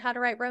book on how to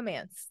write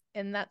romance,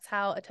 and that's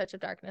how A Touch of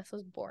Darkness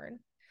was born.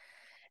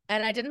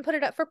 And I didn't put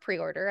it up for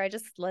pre-order. I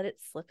just let it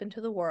slip into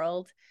the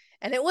world.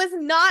 And it was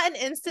not an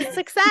instant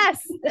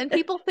success. And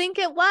people think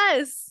it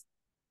was.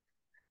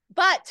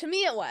 But to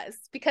me, it was,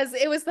 because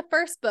it was the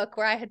first book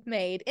where I had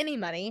made any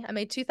money. I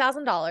made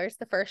 $2,000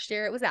 the first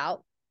year it was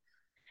out.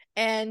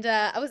 And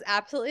I was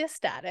absolutely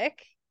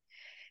ecstatic.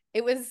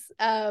 It was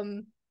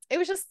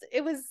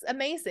it was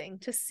amazing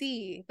to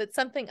see that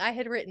something I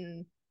had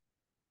written,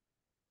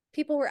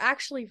 people were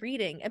actually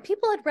reading, and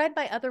people had read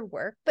my other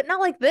work, but not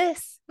like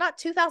this, not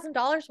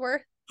 $2,000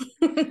 worth.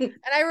 And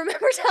I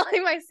remember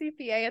telling my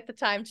CPA at the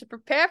time to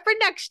prepare for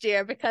next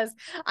year because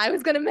I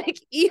was going to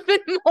make even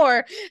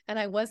more, and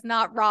I was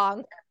not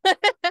wrong. But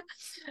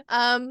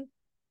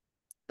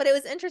it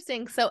was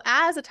interesting. So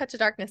as A Touch of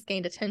Darkness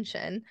gained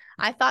attention,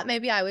 I thought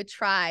maybe I would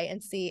try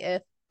and see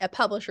if a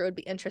publisher would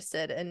be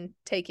interested in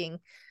taking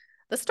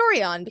the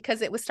story on,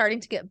 because it was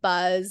starting to get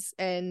buzz,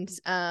 and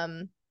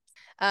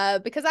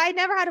because I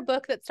never had a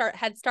book that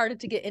had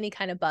started to get any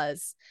kind of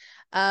buzz.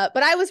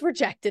 But I was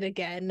rejected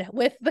again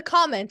with the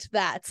comment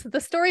that the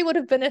story would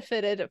have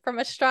benefited from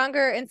a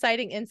stronger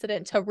inciting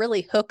incident to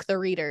really hook the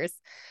readers.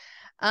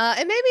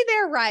 And maybe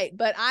they're right,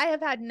 but I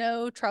have had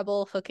no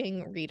trouble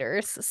hooking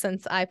readers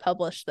since I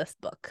published this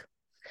book.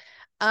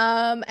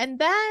 And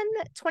then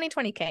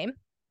 2020 came,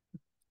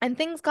 and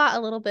things got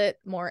a little bit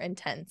more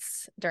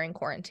intense during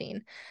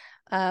quarantine.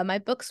 My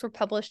books were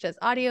published as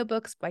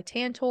audiobooks by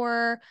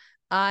Tantor.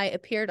 I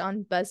appeared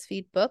on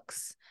BuzzFeed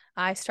Books.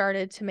 I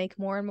started to make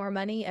more and more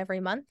money every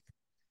month.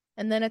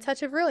 And then A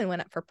Touch of Ruin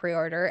went up for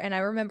pre-order, and I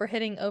remember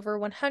hitting over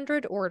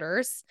 100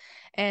 orders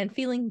and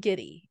feeling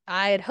giddy.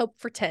 I had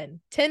hoped for 10.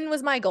 10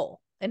 was my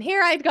goal. And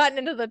here I'd gotten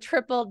into the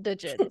triple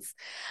digits.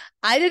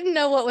 I didn't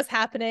know what was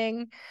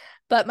happening,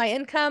 but my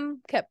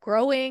income kept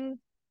growing.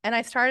 And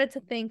I started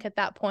to think at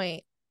that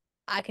point,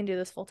 I can do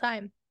this full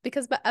time,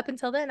 because up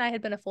until then, I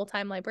had been a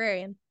full-time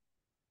librarian.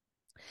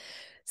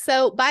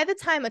 So by the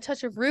time A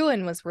Touch of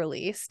Ruin was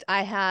released,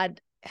 I had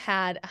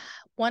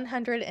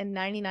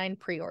 199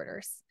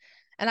 pre-orders.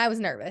 And I was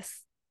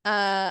nervous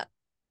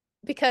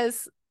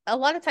because a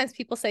lot of times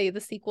people say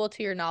the sequel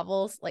to your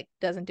novels like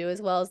doesn't do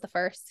as well as the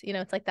first. You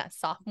know, it's like that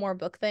sophomore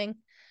book thing.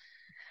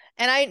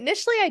 And I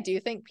do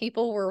think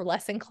people were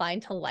less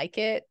inclined to like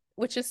it,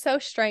 which is so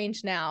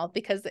strange now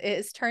because it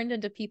has turned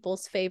into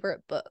people's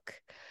favorite book.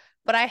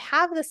 But I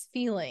have this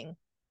feeling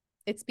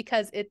it's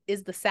because it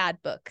is the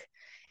sad book.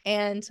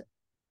 And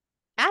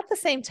at the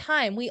same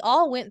time, we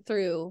all went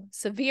through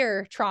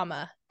severe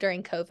trauma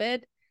during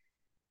COVID.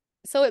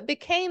 So it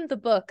became the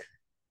book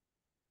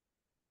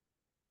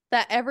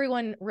that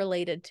everyone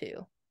related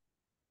to.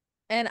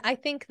 And I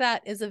think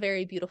that is a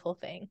very beautiful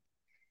thing.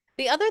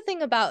 The other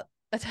thing about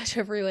A Touch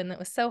of Ruin that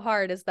was so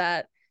hard is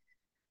that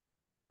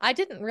I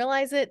didn't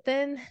realize it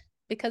then,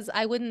 because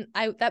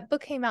that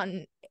book came out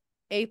in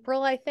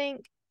April, I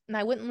think, and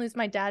I wouldn't lose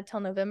my dad till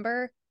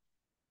November.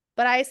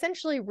 But I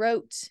essentially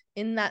wrote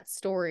in that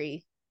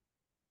story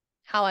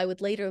how I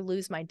would later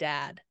lose my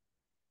dad.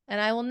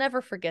 And I will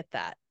never forget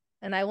that.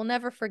 And I will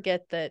never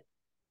forget that,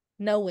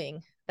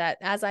 knowing that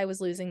as I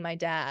was losing my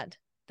dad,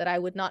 that I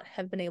would not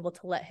have been able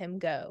to let him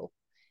go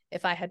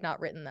if I had not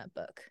written that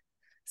book.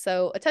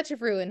 So A Touch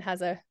of Ruin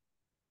has a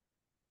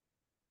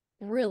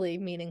really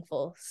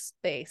meaningful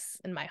space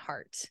in my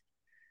heart.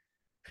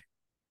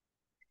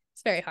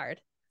 It's very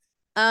hard.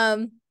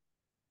 But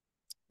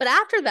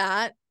after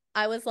that,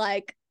 I was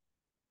like,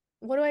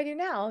 what do I do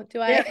now?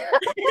 Do I,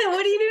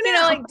 what do you do now? You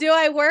know, like, do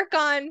I work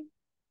on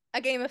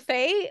A Game of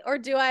Fate, or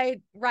do I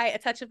write A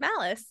Touch of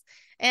Malice?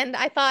 And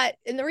I thought,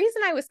 and the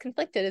reason I was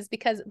conflicted is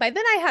because by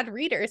then I had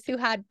readers who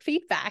had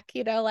feedback,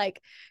 you know, like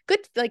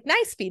good, like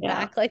nice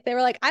feedback. Yeah. Like they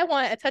were like, I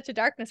want A Touch of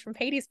Darkness from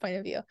Hades' point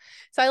of view.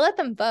 So I let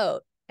them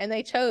vote, and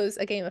they chose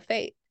A Game of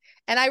Fate.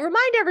 And I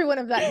remind everyone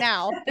of that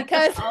now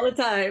because all the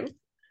time,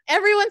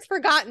 everyone's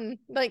forgotten.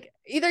 Like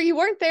either you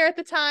weren't there at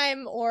the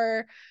time,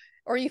 or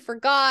you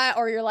forgot,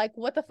 or you're like,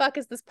 what the fuck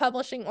is this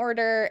publishing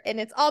order? And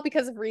it's all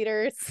because of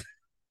readers.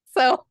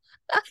 So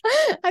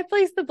I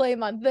placed the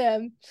blame on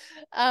them,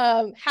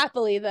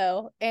 happily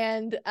though.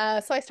 And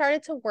so I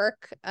started to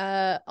work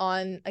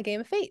on A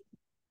Game of Fate.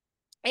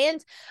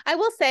 And I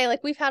will say,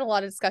 like, we've had a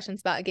lot of discussions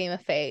about A Game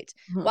of Fate.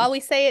 Mm-hmm. While we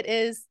say it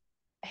is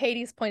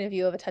Hades' point of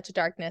view of A Touch of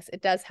Darkness,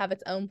 it does have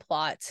its own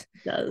plot.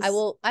 It does.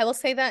 I will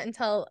say that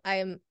until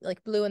I'm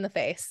like blue in the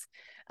face.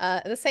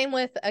 The same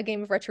with A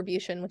Game of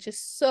Retribution, which is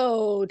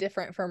so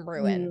different from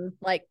Ruin,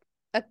 like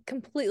a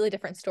completely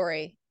different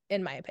story,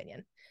 in my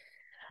opinion.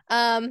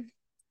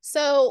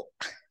 So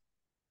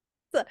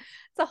it's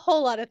a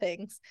whole lot of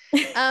things.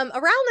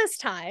 Around this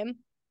time,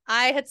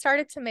 I had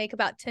started to make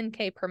about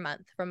 10K per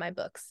month from my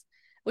books,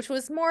 which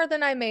was more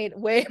than I made,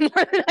 way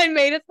more than I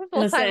made as a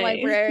full-time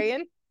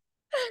librarian.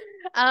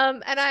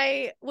 And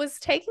I was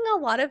taking a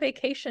lot of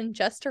vacation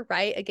just to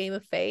write A Game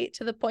of Fate,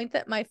 to the point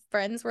that my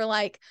friends were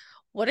like,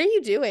 what are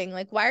you doing?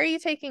 Like, why are you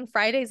taking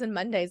Fridays and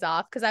Mondays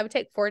off? Because I would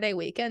take 4-day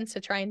weekends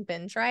to try and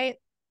binge write.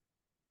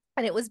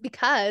 And it was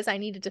because I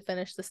needed to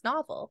finish this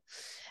novel.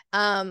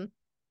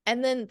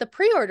 And then the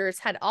pre-orders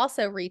had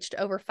also reached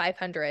over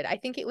 500. I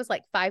think it was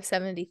like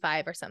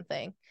 575 or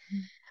something.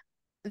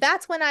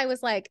 That's when I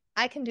was like,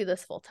 I can do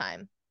this full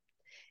time.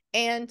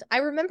 And I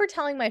remember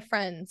telling my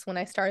friends when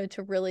I started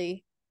to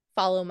really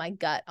follow my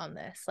gut on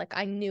this, like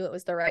I knew it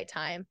was the right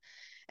time.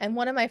 And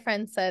one of my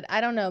friends said, I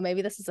don't know,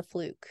 maybe this is a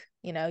fluke.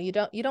 You know, you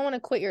don't want to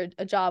quit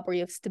a job where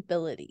you have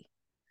stability.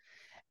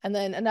 And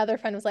then another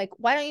friend was like,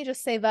 why don't you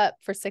just save up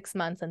for 6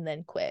 months and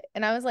then quit?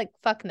 And I was like,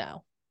 fuck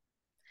no.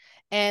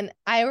 And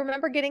I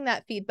remember getting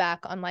that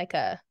feedback on like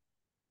a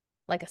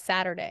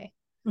Saturday.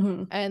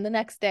 And the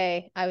next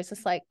day I was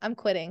just like, I'm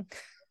quitting.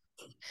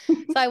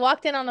 So I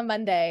walked in on a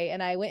Monday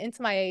and I went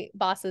into my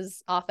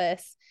boss's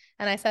office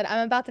and I said,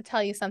 I'm about to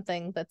tell you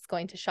something that's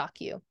going to shock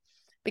you,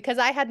 because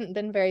I hadn't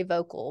been very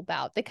vocal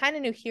about. They kind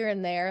of knew here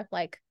and there,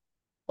 like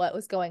what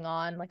was going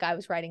on. Like I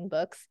was writing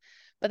books,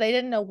 but they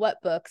didn't know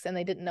what books and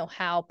they didn't know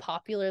how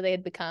popular they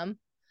had become.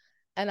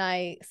 And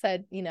I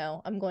said, you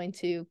know,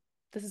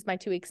 this is my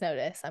 2 weeks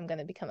notice. I'm going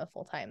to become a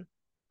full-time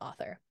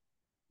author.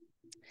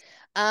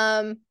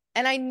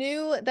 And I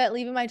knew that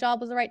leaving my job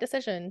was the right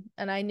decision.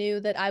 And I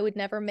knew that I would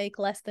never make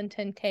less than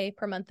 10K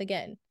per month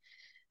again.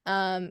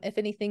 If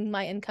anything,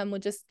 my income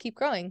would just keep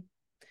growing.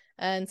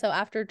 And so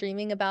after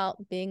dreaming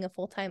about being a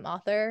full-time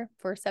author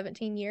for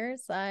 17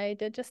 years, I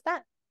did just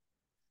that.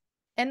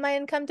 And my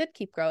income did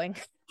keep growing.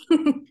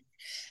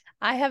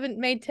 I haven't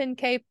made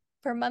 10K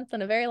per month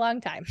in a very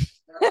long time.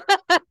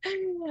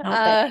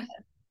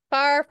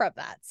 Far from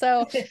that.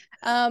 So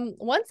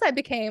once I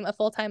became a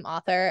full-time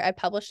author, I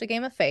published A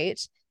Game of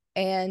Fate.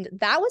 And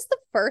that was the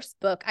first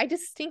book. I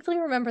distinctly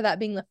remember that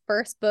being the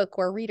first book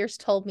where readers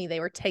told me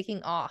they were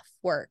taking off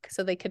work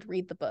so they could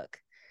read the book.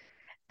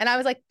 And I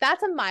was like,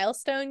 that's a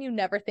milestone you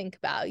never think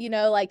about. You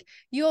know, like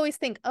you always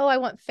think, oh, I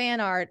want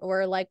fan art.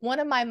 Or like one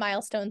of my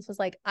milestones was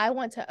like, I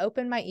want to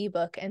open my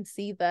ebook and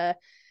see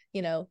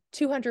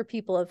 200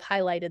 people have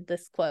highlighted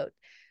this quote.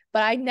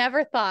 But I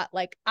never thought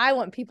like, I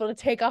want people to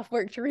take off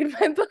work to read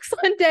my books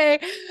one day.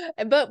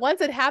 But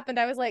once it happened,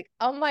 I was like,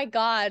 oh my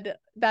God,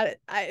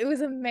 it was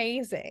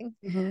amazing.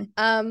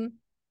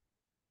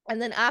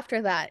 And then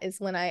after that is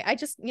when I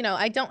just,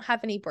 I don't have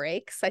any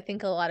breaks. I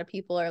think a lot of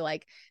people are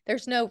like,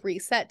 there's no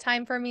reset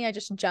time for me. I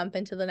just jump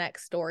into the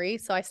next story.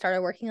 So I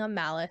started working on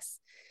Malice.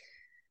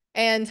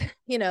 And,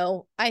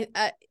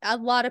 a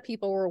lot of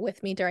people were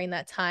with me during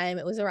that time.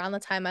 It was around the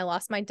time I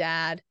lost my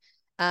dad.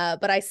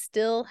 But I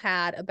still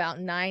had about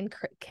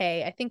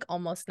 9K, I think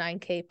almost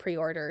 9K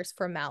pre-orders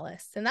for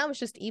Malice. And that was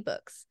just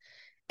ebooks.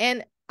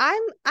 And I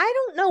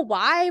don't know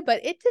why,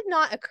 but it did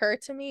not occur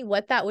to me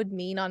what that would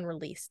mean on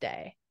release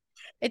day.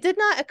 It did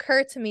not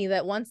occur to me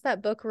that once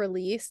that book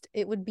released,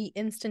 it would be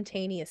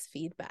instantaneous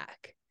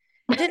feedback.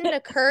 It didn't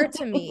occur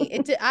to me.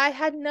 I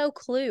had no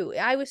clue.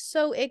 I was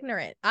so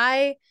ignorant.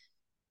 I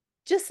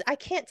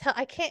can't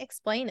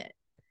explain it.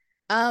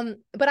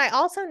 But I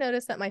also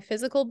noticed that my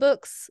physical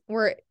books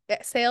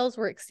sales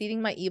were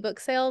exceeding my ebook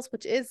sales,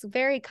 which is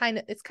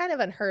it's kind of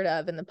unheard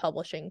of in the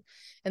publishing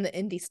in the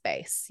indie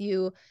space.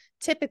 You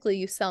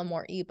sell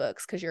more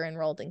ebooks because you're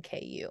enrolled in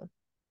KU.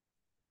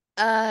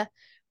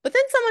 But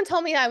then someone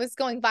told me I was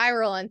going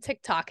viral on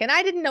TikTok, and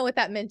I didn't know what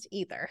that meant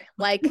either.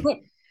 Like,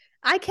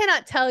 I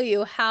cannot tell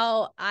you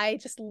how I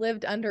just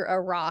lived under a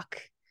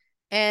rock.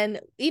 And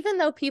even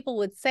though people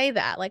would say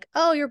that, like,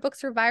 oh, your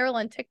books are viral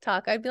on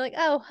TikTok, I'd be like,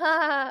 oh,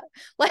 ha.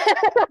 Like, I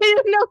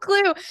had no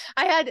clue.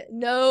 I had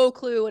no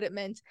clue what it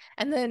meant.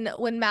 And then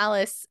when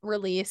Malice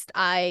released,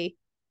 I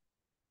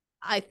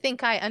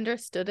think I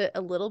understood it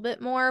a little bit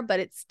more,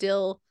 but it's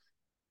still,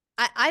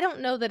 I don't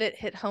know that it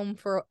hit home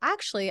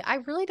I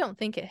really don't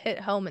think it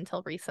hit home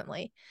until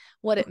recently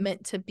what it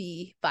meant to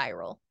be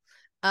viral.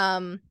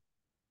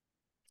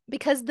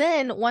 Because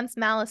then once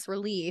Malice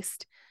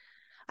released,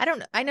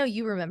 I know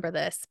you remember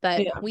this,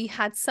 but we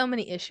had so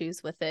many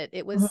issues with it.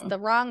 It was the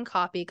wrong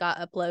copy got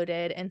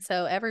uploaded. And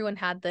so everyone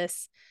had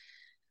this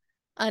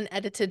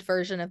unedited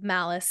version of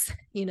Malice,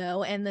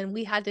 and then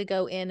we had to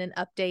go in and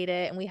update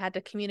it, and we had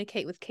to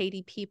communicate with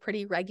KDP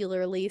pretty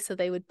regularly so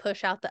they would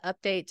push out the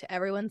update to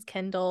everyone's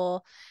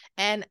Kindle.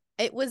 And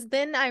it was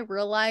then I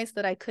realized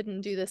that I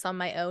couldn't do this on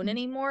my own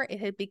anymore.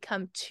 It had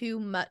become too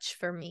much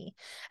for me.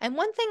 And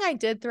one thing I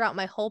did throughout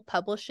my whole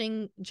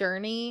publishing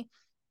journey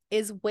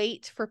is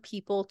wait for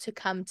people to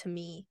come to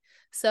me.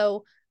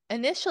 So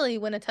Initially,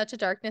 when A Touch of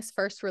Darkness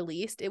first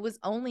released, it was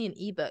only an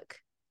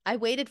ebook. I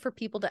waited for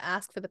people to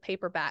ask for the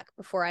paperback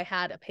before I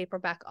had a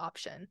paperback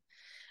option.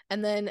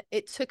 And then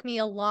it took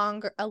me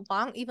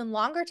even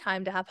longer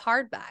time to have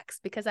hardbacks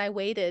because I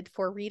waited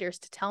for readers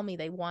to tell me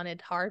they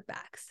wanted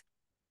hardbacks.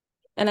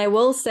 And I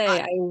will say, I,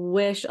 I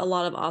wish a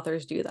lot of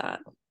authors do that.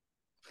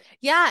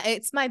 yeah,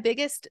 it's my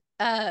biggest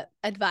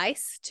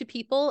advice to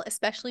people,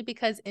 especially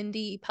because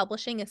indie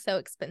publishing is so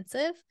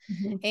expensive.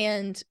 Mhm.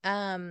 And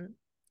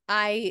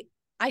I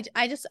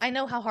I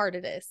know how hard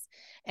it is.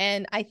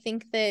 And I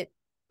think that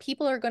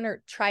people are going to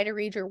try to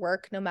read your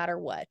work no matter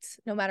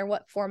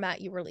what format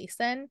you release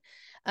in.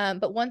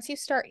 But once you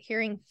start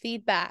hearing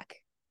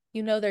feedback,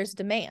 you know there's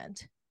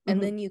demand, and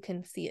Mhm. then you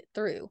can see it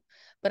through.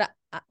 But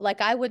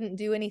I wouldn't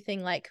do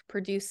anything like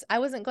I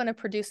wasn't going to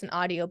produce an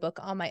audiobook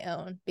on my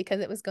own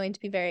because it was going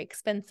to be very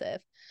expensive.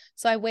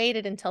 So I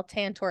waited until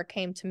Tantor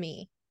came to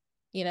me.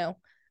 You know,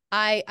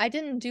 I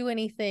didn't do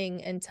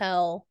anything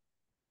until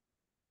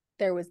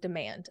there was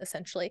demand,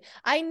 essentially.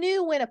 I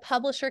knew when a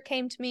publisher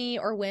came to me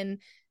or when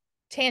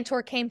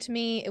Tantor came to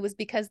me, it was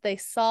because they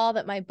saw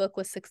that my book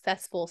was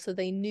successful. So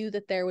they knew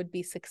that there would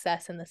be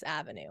success in this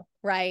avenue.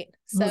 Right.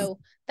 Mhm. So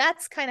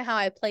that's kind of how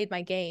I played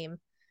my game.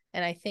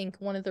 And I think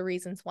one of the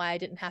reasons why I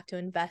didn't have to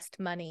invest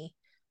money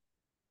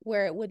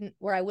where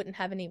I wouldn't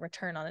have any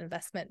return on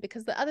investment.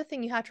 Because the other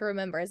thing you have to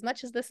remember, as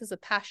much as this is a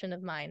passion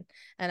of mine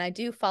and I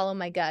do follow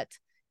my gut,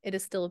 it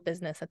is still a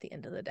business at the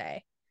end of the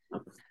day.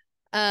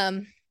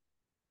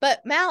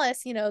 But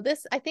Malice,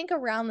 I think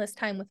around this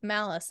time with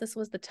Malice, this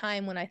was the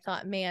time when I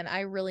thought, man,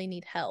 I really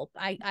need help.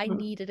 I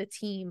needed a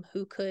team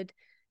who could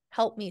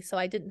help me so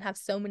I didn't have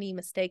so many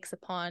mistakes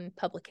upon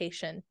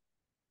publication.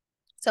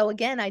 So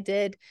again, I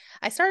didn't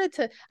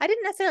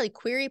necessarily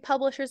query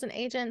publishers and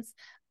agents.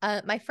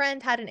 My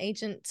friend had an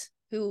agent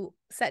who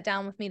sat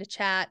down with me to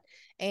chat,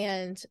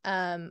 and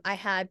I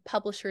had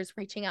publishers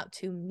reaching out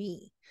to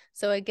me.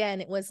 So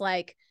again, it was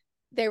like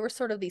there were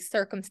sort of these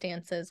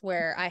circumstances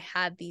where I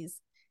had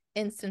these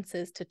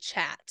instances to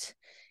chat.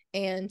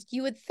 And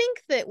you would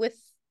think that with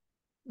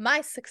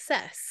my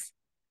success,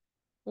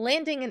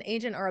 landing an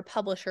agent or a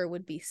publisher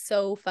would be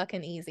so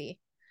fucking easy.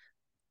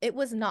 It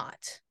was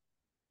not.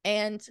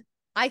 And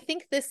I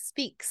think this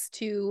speaks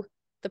to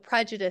the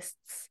prejudices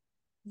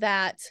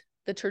that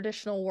the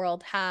traditional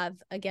world have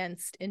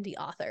against indie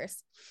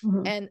authors.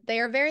 Mhm. And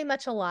they are very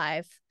much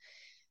alive.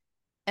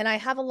 And I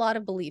have a lot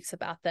of beliefs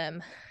about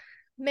them.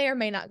 May or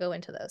may not go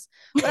into those.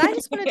 But I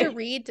just wanted to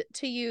read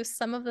to you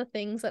some of the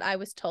things that I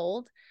was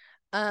told,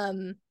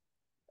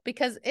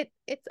 because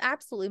it's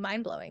absolutely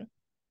mind-blowing.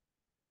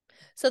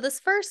 So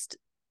this first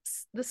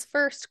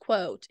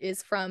quote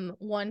is from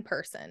one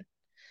person.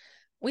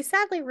 We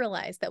sadly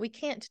realize that we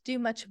can't do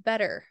much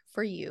better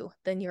for you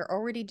than you're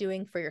already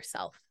doing for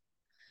yourself.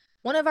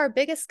 One of our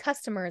biggest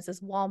customers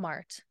is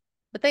Walmart,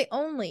 but they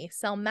only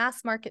sell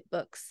mass market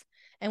books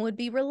and would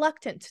be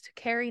reluctant to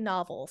carry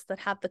novels that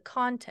have the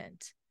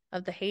content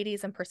of the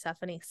Hades and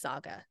Persephone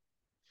saga.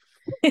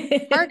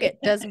 Target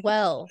does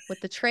well with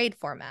the trade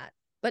format,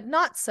 but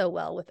not so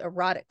well with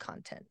erotic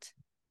content.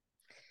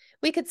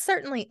 We could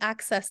certainly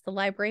access the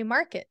library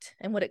market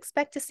and would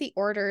expect to see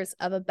orders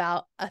of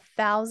about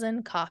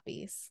 1,000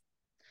 copies,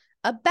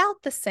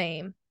 about the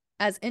same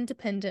as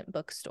independent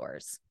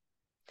bookstores.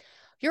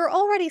 You're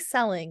already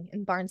selling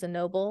in Barnes &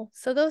 Noble,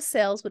 so those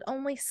sales would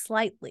only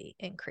slightly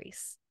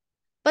increase.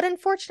 But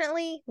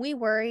unfortunately, we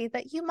worry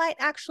that you might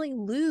actually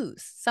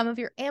lose some of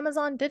your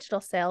Amazon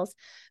digital sales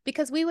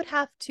because we would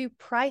have to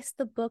price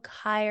the book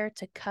higher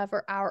to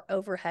cover our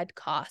overhead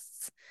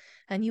costs.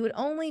 And you would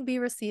only be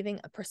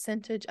receiving a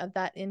percentage of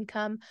that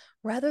income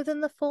rather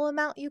than the full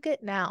amount you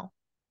get now.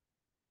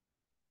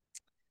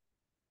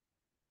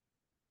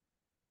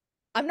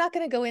 I'm not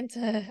going to go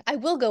into, I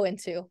will go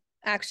into,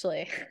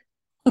 actually,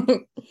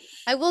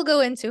 I will go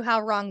into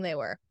how wrong they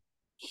were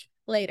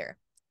later.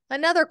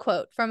 Another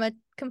quote from a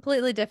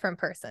completely different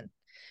person.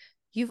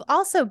 You've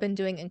also been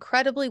doing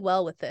incredibly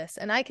well with this,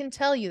 and I can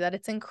tell you that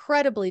it's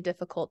incredibly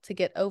difficult to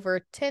get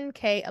over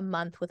 10K a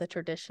month with a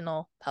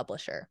traditional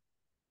publisher.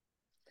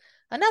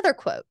 Another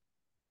quote.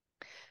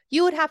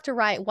 You would have to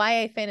write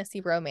YA fantasy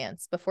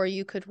romance before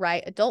you could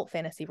write adult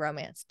fantasy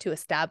romance to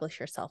establish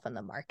yourself in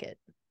the market.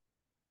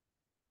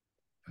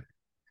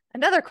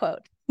 Another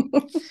quote.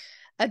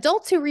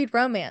 Adults who read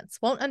romance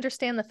won't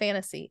understand the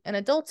fantasy, and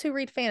adults who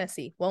read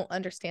fantasy won't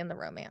understand the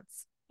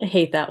romance. I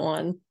hate that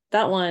one.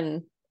 That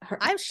one.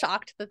 I'm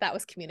shocked that that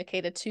was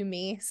communicated to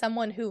me,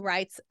 someone who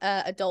writes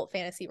adult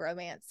fantasy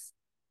romance.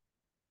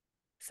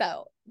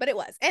 So, but it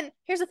was. And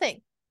here's the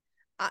thing.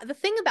 The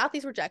thing about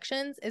these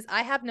rejections is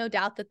I have no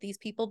doubt that these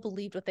people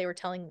believed what they were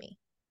telling me.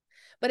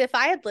 But if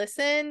I had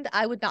listened,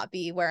 I would not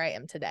be where I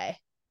am today.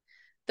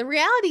 The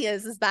reality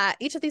is that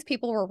each of these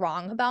people were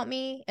wrong about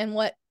me. And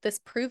what this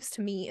proves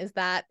to me is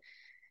that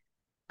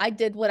I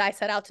did what I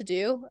set out to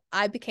do.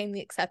 I became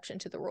the exception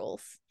to the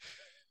rules.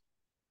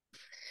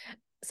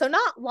 So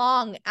not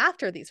long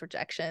after these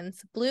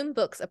rejections, Bloom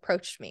Books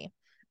approached me.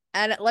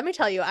 And let me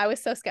tell you, I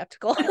was so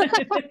skeptical.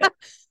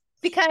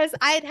 because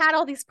I had had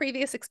all these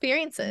previous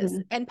experiences,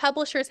 Mm-hmm. and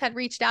publishers had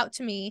reached out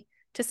to me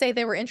to say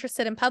they were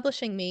interested in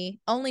publishing me,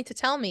 only to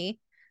tell me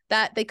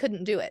that they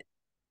couldn't do it.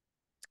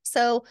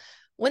 So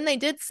when they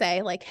did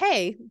say, like,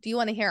 hey, do you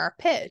want to hear our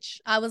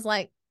pitch? I was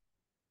like,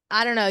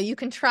 I don't know, you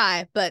can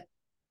try, but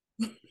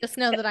just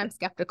know that I'm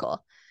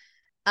skeptical.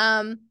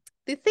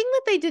 The thing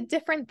that they did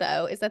different,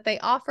 though, is that they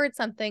offered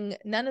something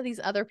none of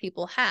these other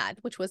people had,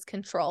 which was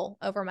control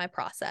over my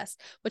process,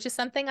 which is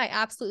something I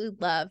absolutely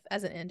love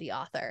as an indie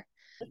author.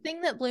 The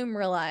thing that Bloom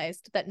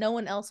realized that no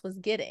one else was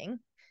getting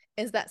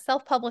is that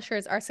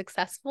self-publishers are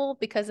successful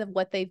because of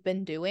what they've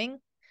been doing.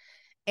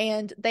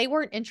 And they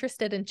weren't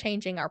interested in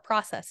changing our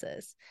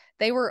processes.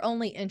 They were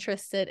only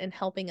interested in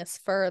helping us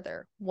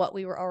further what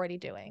we were already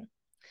doing.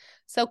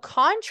 So,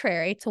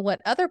 contrary to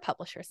what other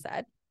publishers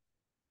said,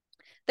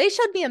 they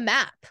showed me a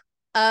map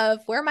of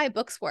where my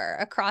books were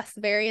across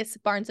various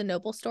Barnes and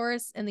Noble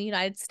stores in the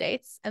United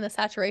States and the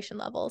saturation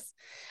levels.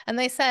 And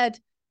they said,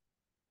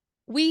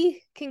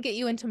 we can get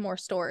you into more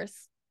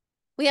stores.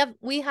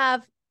 We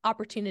have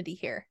opportunity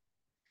here.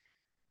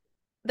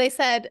 They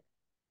said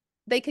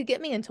they could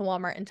get me into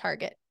Walmart and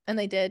Target, and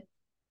they did.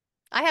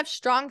 I have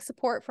strong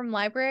support from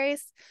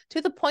libraries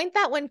to the point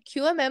that when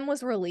QMM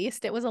was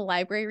released, it was a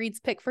library reads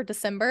pick for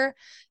December,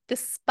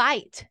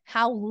 despite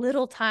how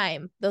little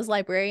time those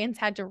librarians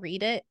had to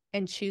read it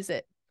and choose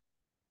it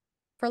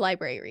for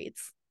library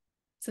reads.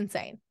 It's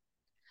insane.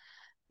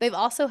 They've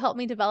also helped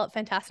me develop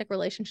fantastic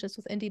relationships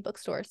with indie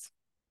bookstores.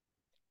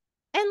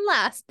 And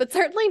last, but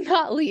certainly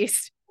not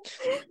least,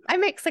 I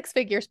make 6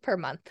 figures per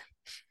month,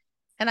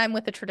 and I'm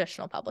with a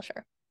traditional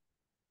publisher.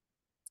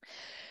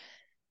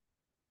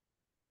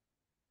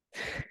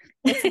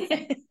 It's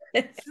insane.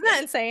 Isn't that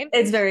insane?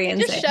 It's very It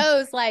just insane.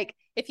 shows, like,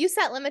 if you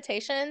set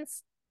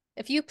limitations,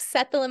 if you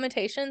set the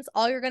limitations,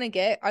 all you're going to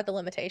get are the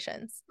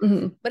limitations.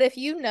 Mm-hmm. But if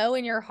you know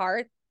in your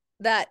heart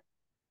that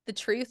the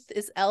truth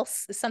is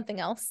something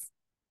else,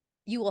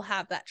 you will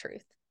have that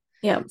truth.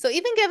 Yeah. So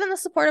even given the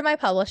support of my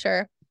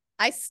publisher,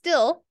 I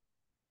still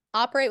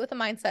operate with a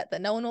mindset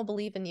that no one will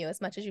believe in you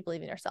as much as you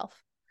believe in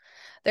yourself.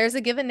 There's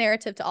a given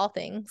narrative to all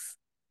things,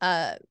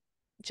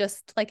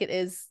 just like it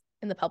is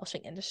in the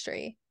publishing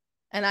industry.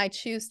 And I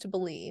choose to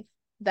believe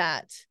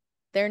that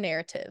their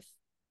narrative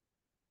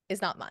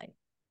is not mine.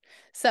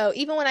 So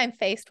even when I'm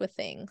faced with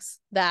things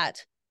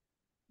that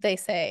they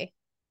say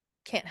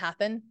can't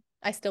happen,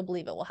 I still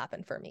believe it will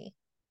happen for me.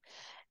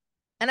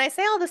 And I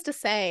say all this to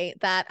say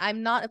that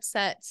I'm not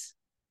upset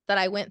that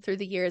I went through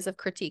the years of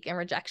critique and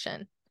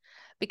rejection,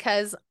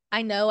 because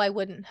I know I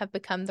wouldn't have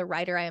become the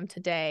writer I am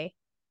today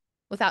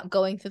without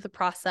going through the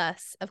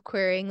process of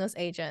querying those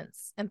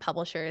agents and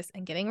publishers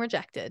and getting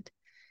rejected.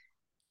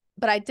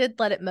 But I did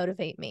let it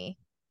motivate me.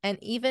 And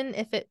even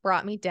if it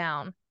brought me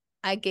down,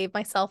 I gave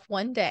myself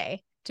one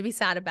day to be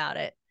sad about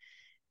it.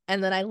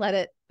 And then I let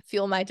it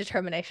fuel my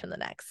determination the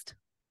next.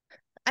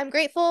 I'm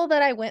grateful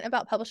that I went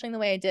about publishing the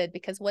way I did,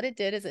 because what it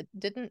did is it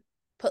didn't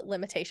put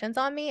limitations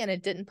on me, and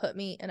it didn't put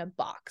me in a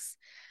box.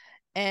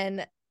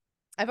 And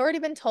I've already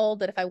been told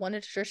that if I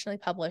wanted to traditionally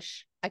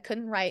publish, I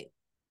couldn't write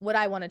what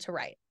I wanted to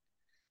write.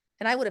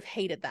 And I would have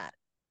hated that.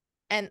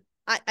 And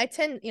I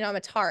tend, I'm a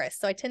Taurus,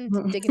 so I tend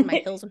to dig into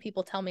my heels when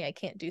people tell me I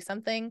can't do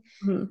something.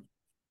 Mm-hmm.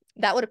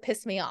 That would have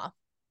pissed me off.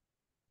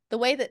 The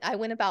way that I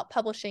went about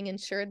publishing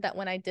ensured that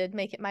when I did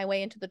make it my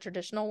way into the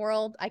traditional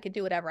world, I could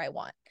do whatever I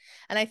want.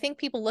 And I think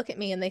people look at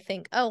me and they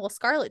think, oh, well,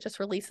 Scarlett just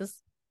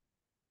releases,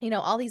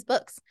 all these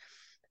books.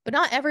 But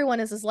not everyone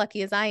is as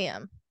lucky as I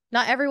am.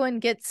 Not everyone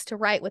gets to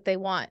write what they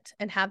want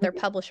and have their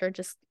publisher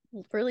just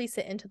release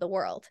it into the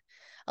world.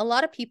 A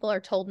lot of people are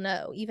told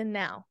no, even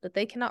now, that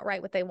they cannot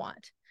write what they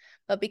want.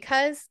 But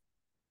because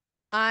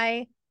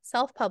I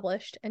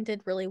self-published and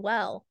did really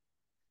well,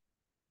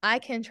 I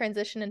can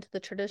transition into the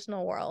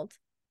traditional world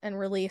and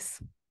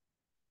release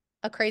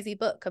a crazy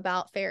book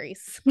about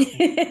fairies,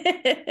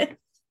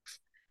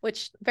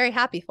 which I'm very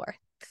happy for.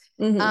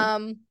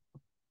 Mm-hmm.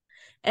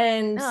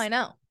 And no, I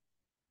know.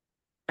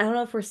 I don't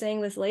know if we're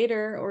saying this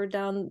later or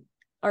down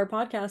our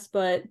podcast,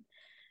 but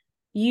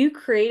you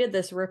created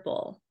this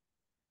ripple,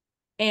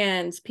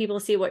 and people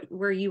see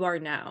where you are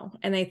now,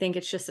 and they think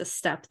it's just a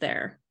step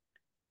there.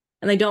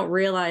 And they don't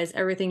realize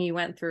everything you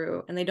went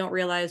through, and they don't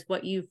realize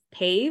what you've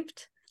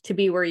paved to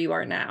be where you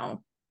are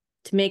now,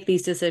 to make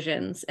these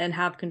decisions and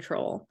have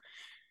control.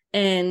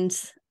 And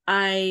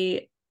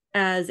I,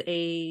 as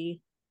a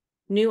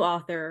new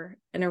author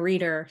and a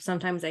reader,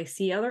 sometimes I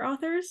see other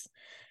authors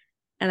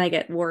and I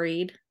get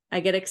worried. I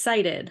get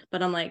excited,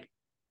 but I'm like,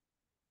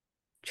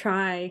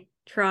 try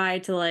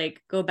to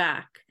like go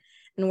back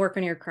and work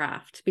on your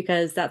craft,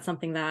 because that's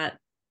something that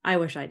I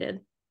wish I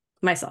did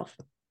myself.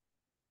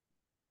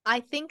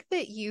 I think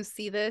that you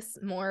see this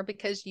more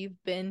because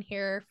you've been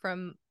here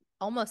from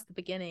almost the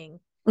beginning.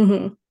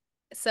 Mm-hmm.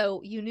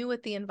 So you knew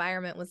what the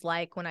environment was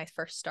like when I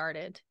first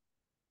started.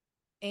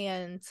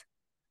 And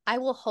I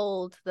will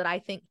hold that I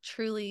think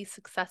truly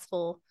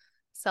successful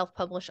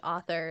self-published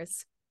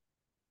authors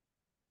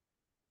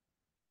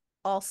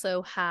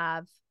also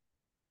have,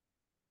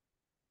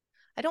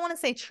 I don't want to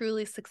say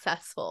truly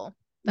successful.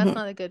 That's Mm-hmm.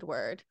 not a good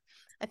word.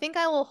 I think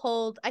I will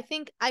hold. I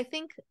think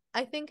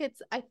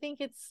it's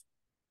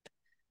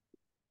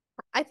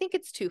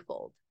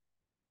twofold.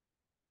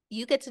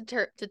 You get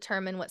to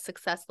determine what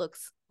success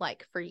looks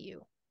like for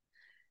you.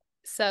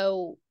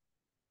 So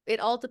it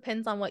all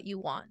depends on what you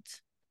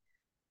want.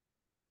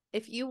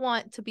 If you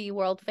want to be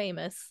world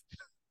famous,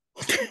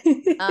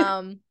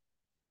 um,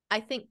 I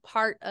think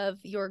part of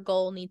your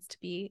goal needs to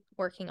be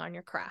working on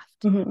your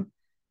craft. Mm-hmm.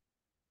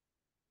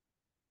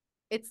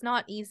 It's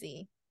not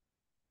easy,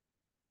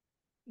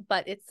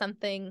 but it's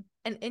something,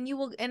 and you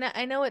will, and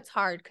I know it's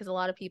hard because a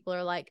lot of people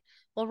are like,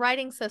 well,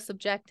 writing's so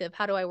subjective.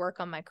 How do I work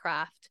on my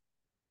craft?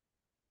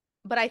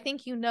 But I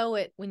think you know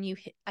it when you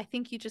hit, I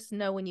think you just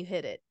know when you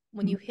hit it,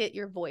 when you hit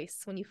your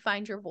voice, when you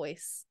find your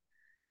voice.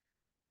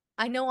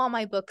 I know all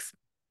my books.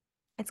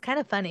 It's kind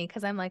of funny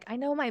because I'm like, I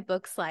know my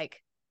books,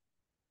 like,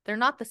 they're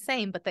not the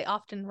same, but they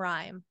often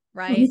rhyme,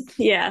 right?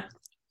 Yeah.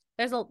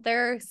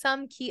 There are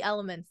some key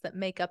elements that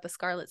make up a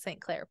Scarlett St.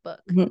 Clair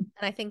book. Mm-hmm. And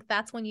I think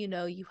that's when you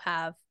know you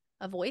have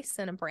a voice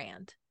and a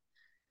brand.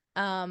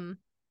 Um,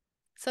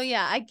 so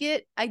yeah, I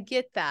get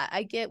that.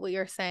 I get what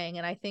you're saying.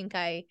 And I think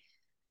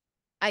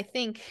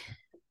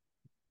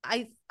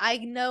I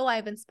know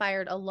I've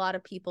inspired a lot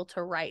of people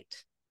to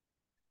write.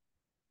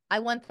 I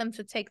want them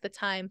to take the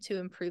time to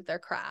improve their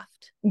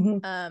craft.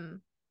 Mm-hmm.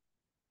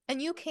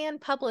 And you can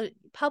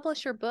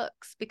publish your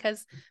books,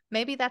 because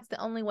maybe that's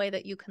the only way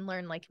that you can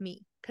learn like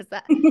me, because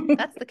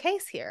that's the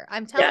case here.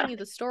 I'm telling Yeah. you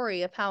the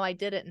story of how I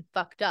did it and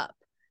fucked up,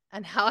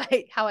 and how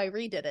I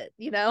redid it,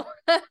 you know.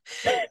 But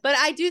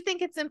I do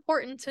think it's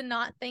important to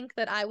not think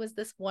that I was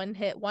this one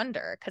hit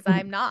wonder, because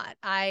I'm not.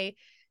 I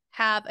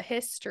have a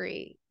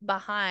history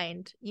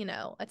behind, you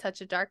know, A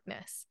Touch of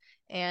Darkness,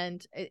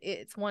 and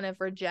it's one of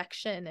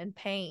rejection and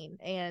pain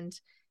and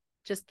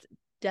just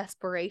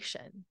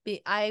desperation.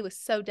 I was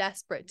so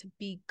desperate to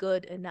be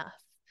good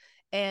enough.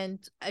 And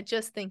I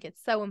just think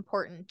it's so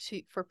important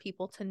for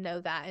people to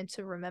know that and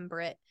to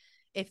remember it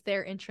if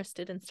they're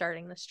interested in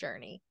starting this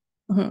journey.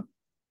 Mm-hmm.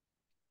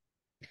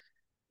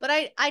 But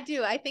I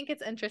think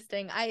it's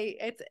interesting.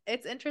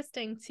 It's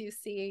interesting to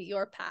see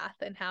your path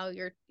and how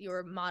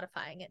you're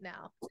modifying it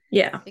now.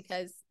 Yeah.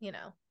 Because, you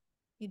know,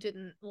 you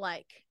didn't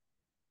like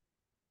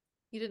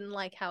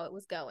how it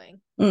was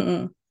going.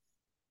 Mm-mm.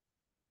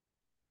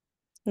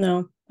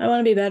 No, I want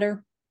to be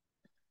better.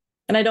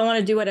 And I don't want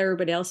to do what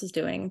everybody else is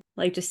doing,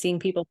 like just seeing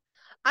people.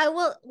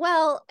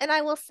 And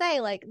I will say,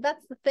 like,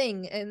 that's the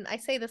thing, and I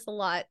say this a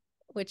lot,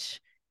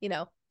 which, you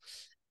know,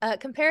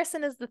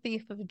 comparison is the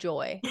thief of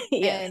joy.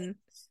 Yeah. And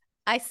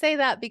I say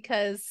that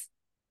because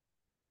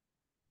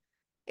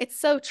it's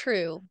so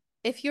true.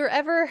 If you're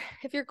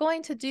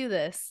going to do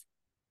this,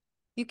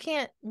 you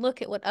can't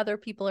look at what other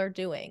people are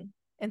doing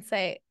and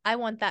say, I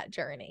want that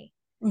journey,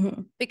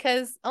 Mm-hmm.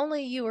 because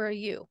only you are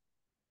you.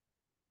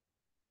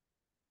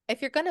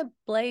 If you're going to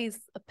blaze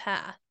a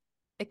path,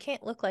 it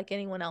can't look like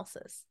anyone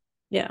else's.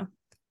 Yeah.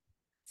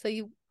 So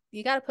you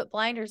got to put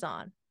blinders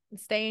on and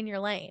stay in your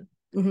lane.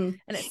 Mm-hmm.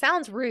 And it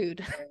sounds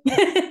rude,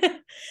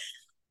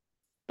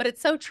 but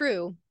it's so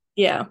true.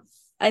 Yeah.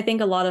 I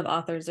think a lot of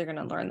authors are going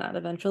to learn that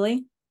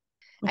eventually.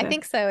 I Okay.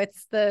 think so.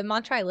 It's the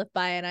mantra I live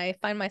by, and I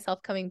find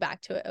myself coming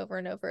back to it over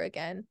and over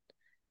again,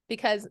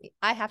 because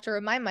I have to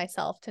remind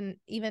myself to,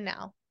 even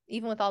now,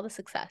 even with all the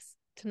success,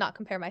 to not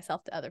compare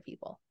myself to other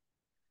people.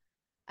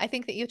 I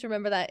think that you have to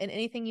remember that in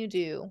anything you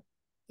do,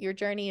 your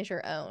journey is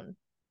your own,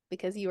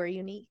 because you are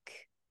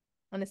unique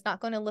and it's not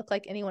going to look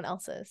like anyone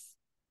else's.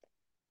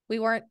 We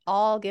weren't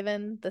all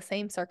given the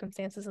same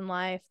circumstances in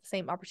life, the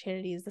same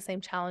opportunities, the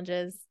same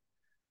challenges.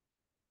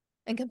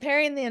 And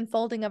comparing the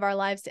unfolding of our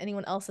lives to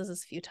anyone else's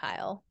is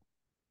futile.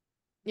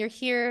 You're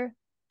here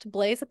to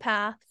blaze a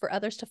path for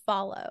others to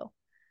follow,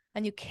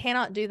 and you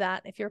cannot do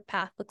that if your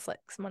path looks like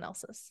someone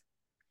else's.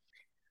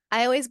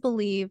 I always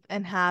believe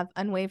and have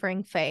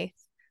unwavering faith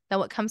that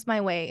what comes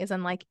my way is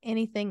unlike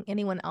anything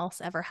anyone else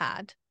ever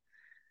had.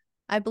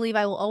 I believe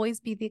I will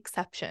always be the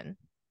exception.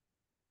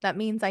 That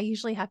means I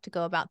usually have to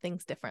go about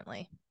things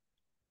differently.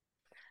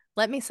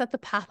 Let me set the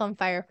path on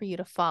fire for you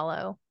to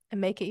follow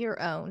and make it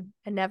your own,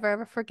 and never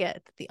ever forget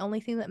that the only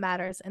thing that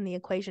matters in the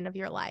equation of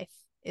your life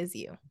is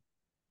you.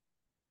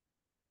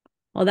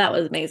 Well, that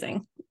was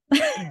amazing.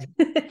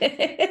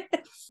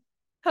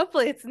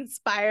 Hopefully it's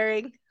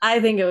inspiring. I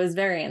think it was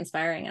very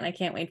inspiring, and I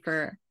can't wait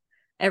for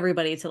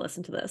everybody to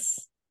listen to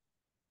this.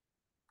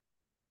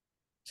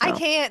 I So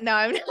can't. No,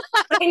 I'm not.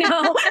 I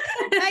know.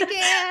 I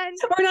can.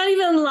 We're not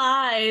even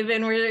live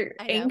and we're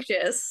I know.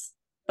 anxious.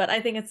 But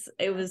I think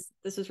Yeah.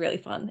 this was really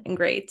fun and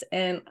great.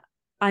 And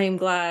I am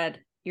glad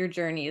your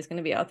journey is going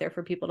to be out there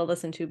for people to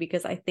listen to,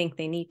 because I think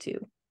they need to.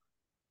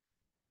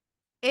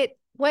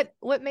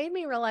 What made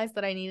me realize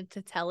that I needed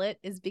to tell it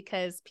is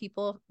because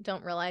people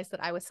don't realize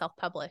that I was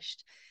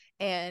self-published.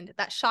 And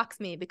that shocks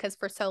me, because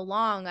for so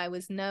long I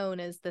was known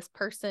as this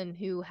person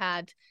who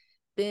had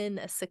been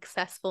a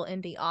successful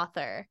indie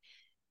author.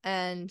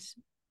 And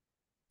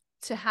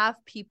to have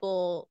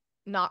people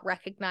not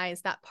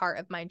recognize that part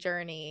of my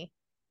journey,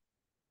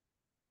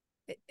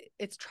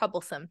 it's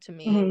troublesome to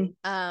me.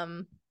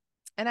 Mm-hmm.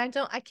 And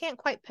I can't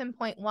quite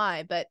pinpoint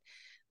why, but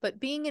But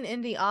being an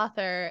indie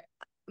author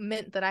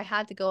meant that I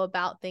had to go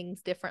about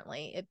things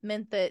differently. It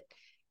meant that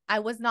I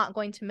was not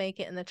going to make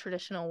it in the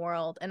traditional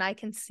world. And I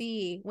can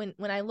see when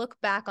I look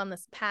back on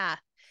this path,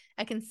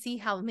 I can see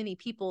how many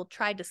people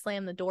tried to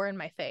slam the door in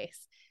my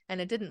face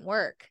and it didn't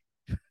work.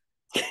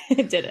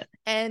 It didn't.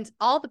 And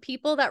all the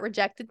people that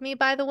rejected me,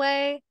 by the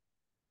way,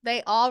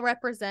 they all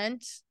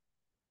represent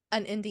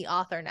an indie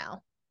author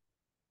now.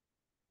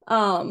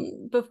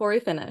 Before we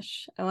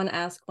finish, I want to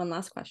ask one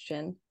last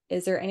question.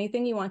 Is there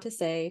anything you want to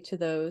say to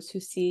those who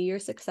see your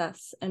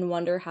success and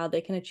wonder how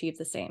they can achieve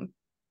the same?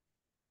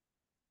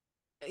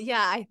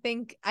 Yeah, I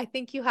think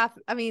you have,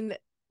 I mean,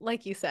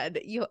 like you said,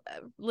 you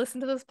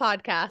listen to this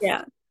podcast,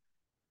 Yeah.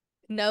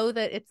 know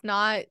that it's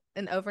not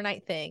an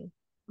overnight thing.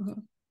 Mm-hmm.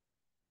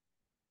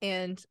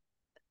 And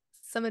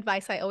some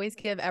advice I always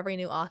give every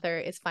new author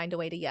is find a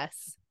way to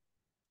yes.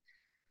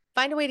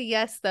 Find a way to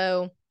yes,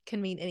 though,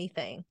 can mean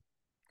anything.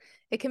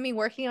 It can mean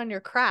working on your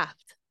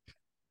craft,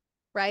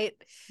 right?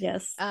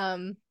 Yes.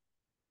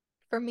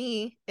 For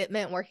me, it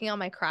meant working on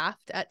my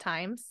craft at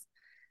times.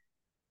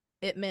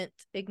 It meant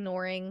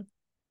ignoring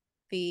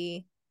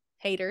the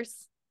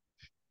haters.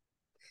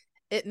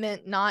 It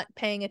meant not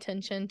paying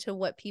attention to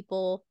what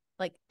people,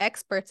 like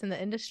experts in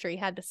the industry,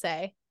 had to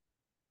say,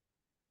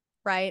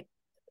 right?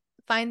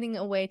 Finding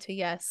a way to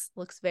yes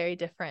looks very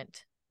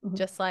different, Mm-hmm.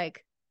 just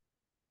like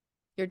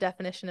your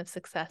definition of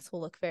success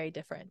will look very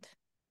different.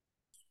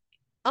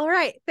 All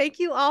right. Thank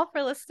you all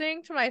for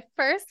listening to my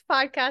first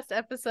podcast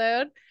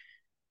episode.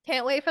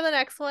 Can't wait for the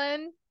next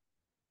one.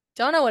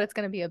 Don't know what it's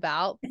going to be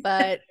about,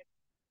 but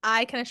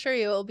I can assure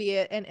you it will be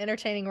an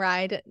entertaining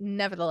ride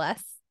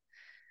nevertheless.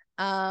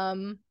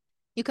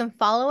 You can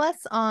follow us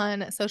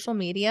on social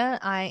media.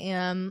 I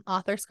am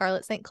author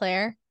Scarlett St.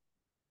 Clair,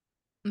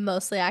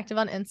 mostly active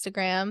on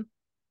Instagram.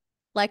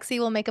 Lexi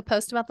will make a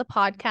post about the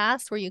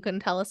podcast where you can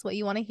tell us what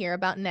you want to hear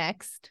about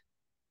next.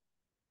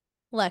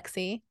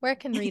 Lexi, where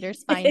can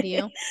readers find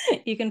you?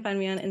 You can find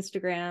me on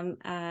Instagram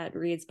at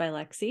Reads by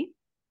Lexi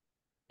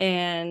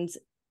and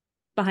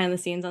behind the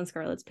scenes on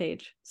Scarlett's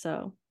page.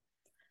 So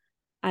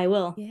I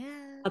will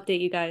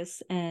update you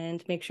guys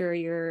and make sure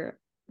you're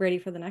ready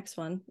for the next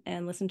one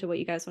and listen to what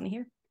you guys want to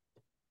hear.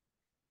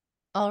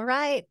 All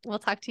right. We'll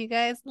talk to you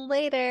guys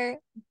later.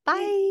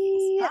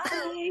 Bye.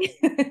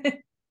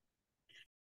 Bye.